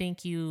 but I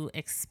think you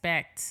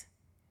expect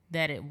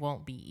that it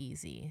won't be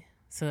easy.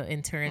 So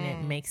in turn,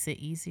 it makes it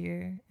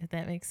easier, if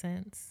that makes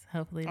sense.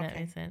 Hopefully that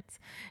makes sense.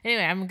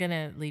 Anyway, I'm going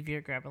to leave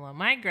your grab alone.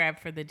 My grab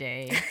for the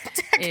day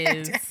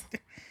is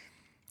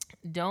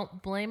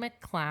don't blame a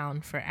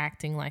clown for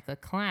acting like a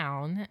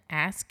clown.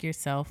 Ask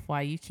yourself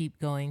why you keep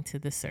going to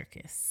the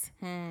circus.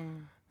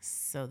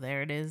 So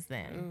there it is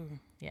then. Ooh.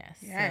 Yes.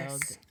 Yes.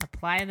 So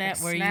apply that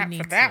where you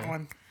need for that to.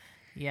 one.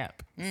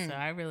 Yep. So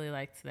I really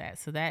liked that.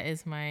 So that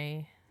is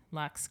my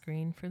lock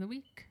screen for the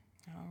week.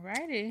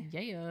 Alrighty.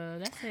 Yeah,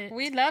 that's it.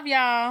 We love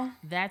y'all.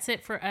 That's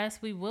it for us.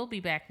 We will be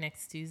back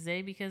next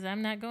Tuesday because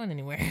I'm not going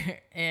anywhere.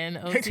 And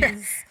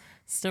OG's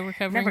still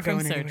recovering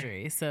from surgery.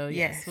 Anywhere. So,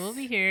 yes, we'll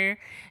be here.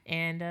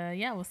 And,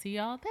 we'll see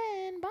y'all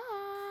then. Bye.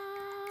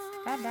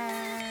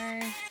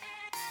 Bye-bye.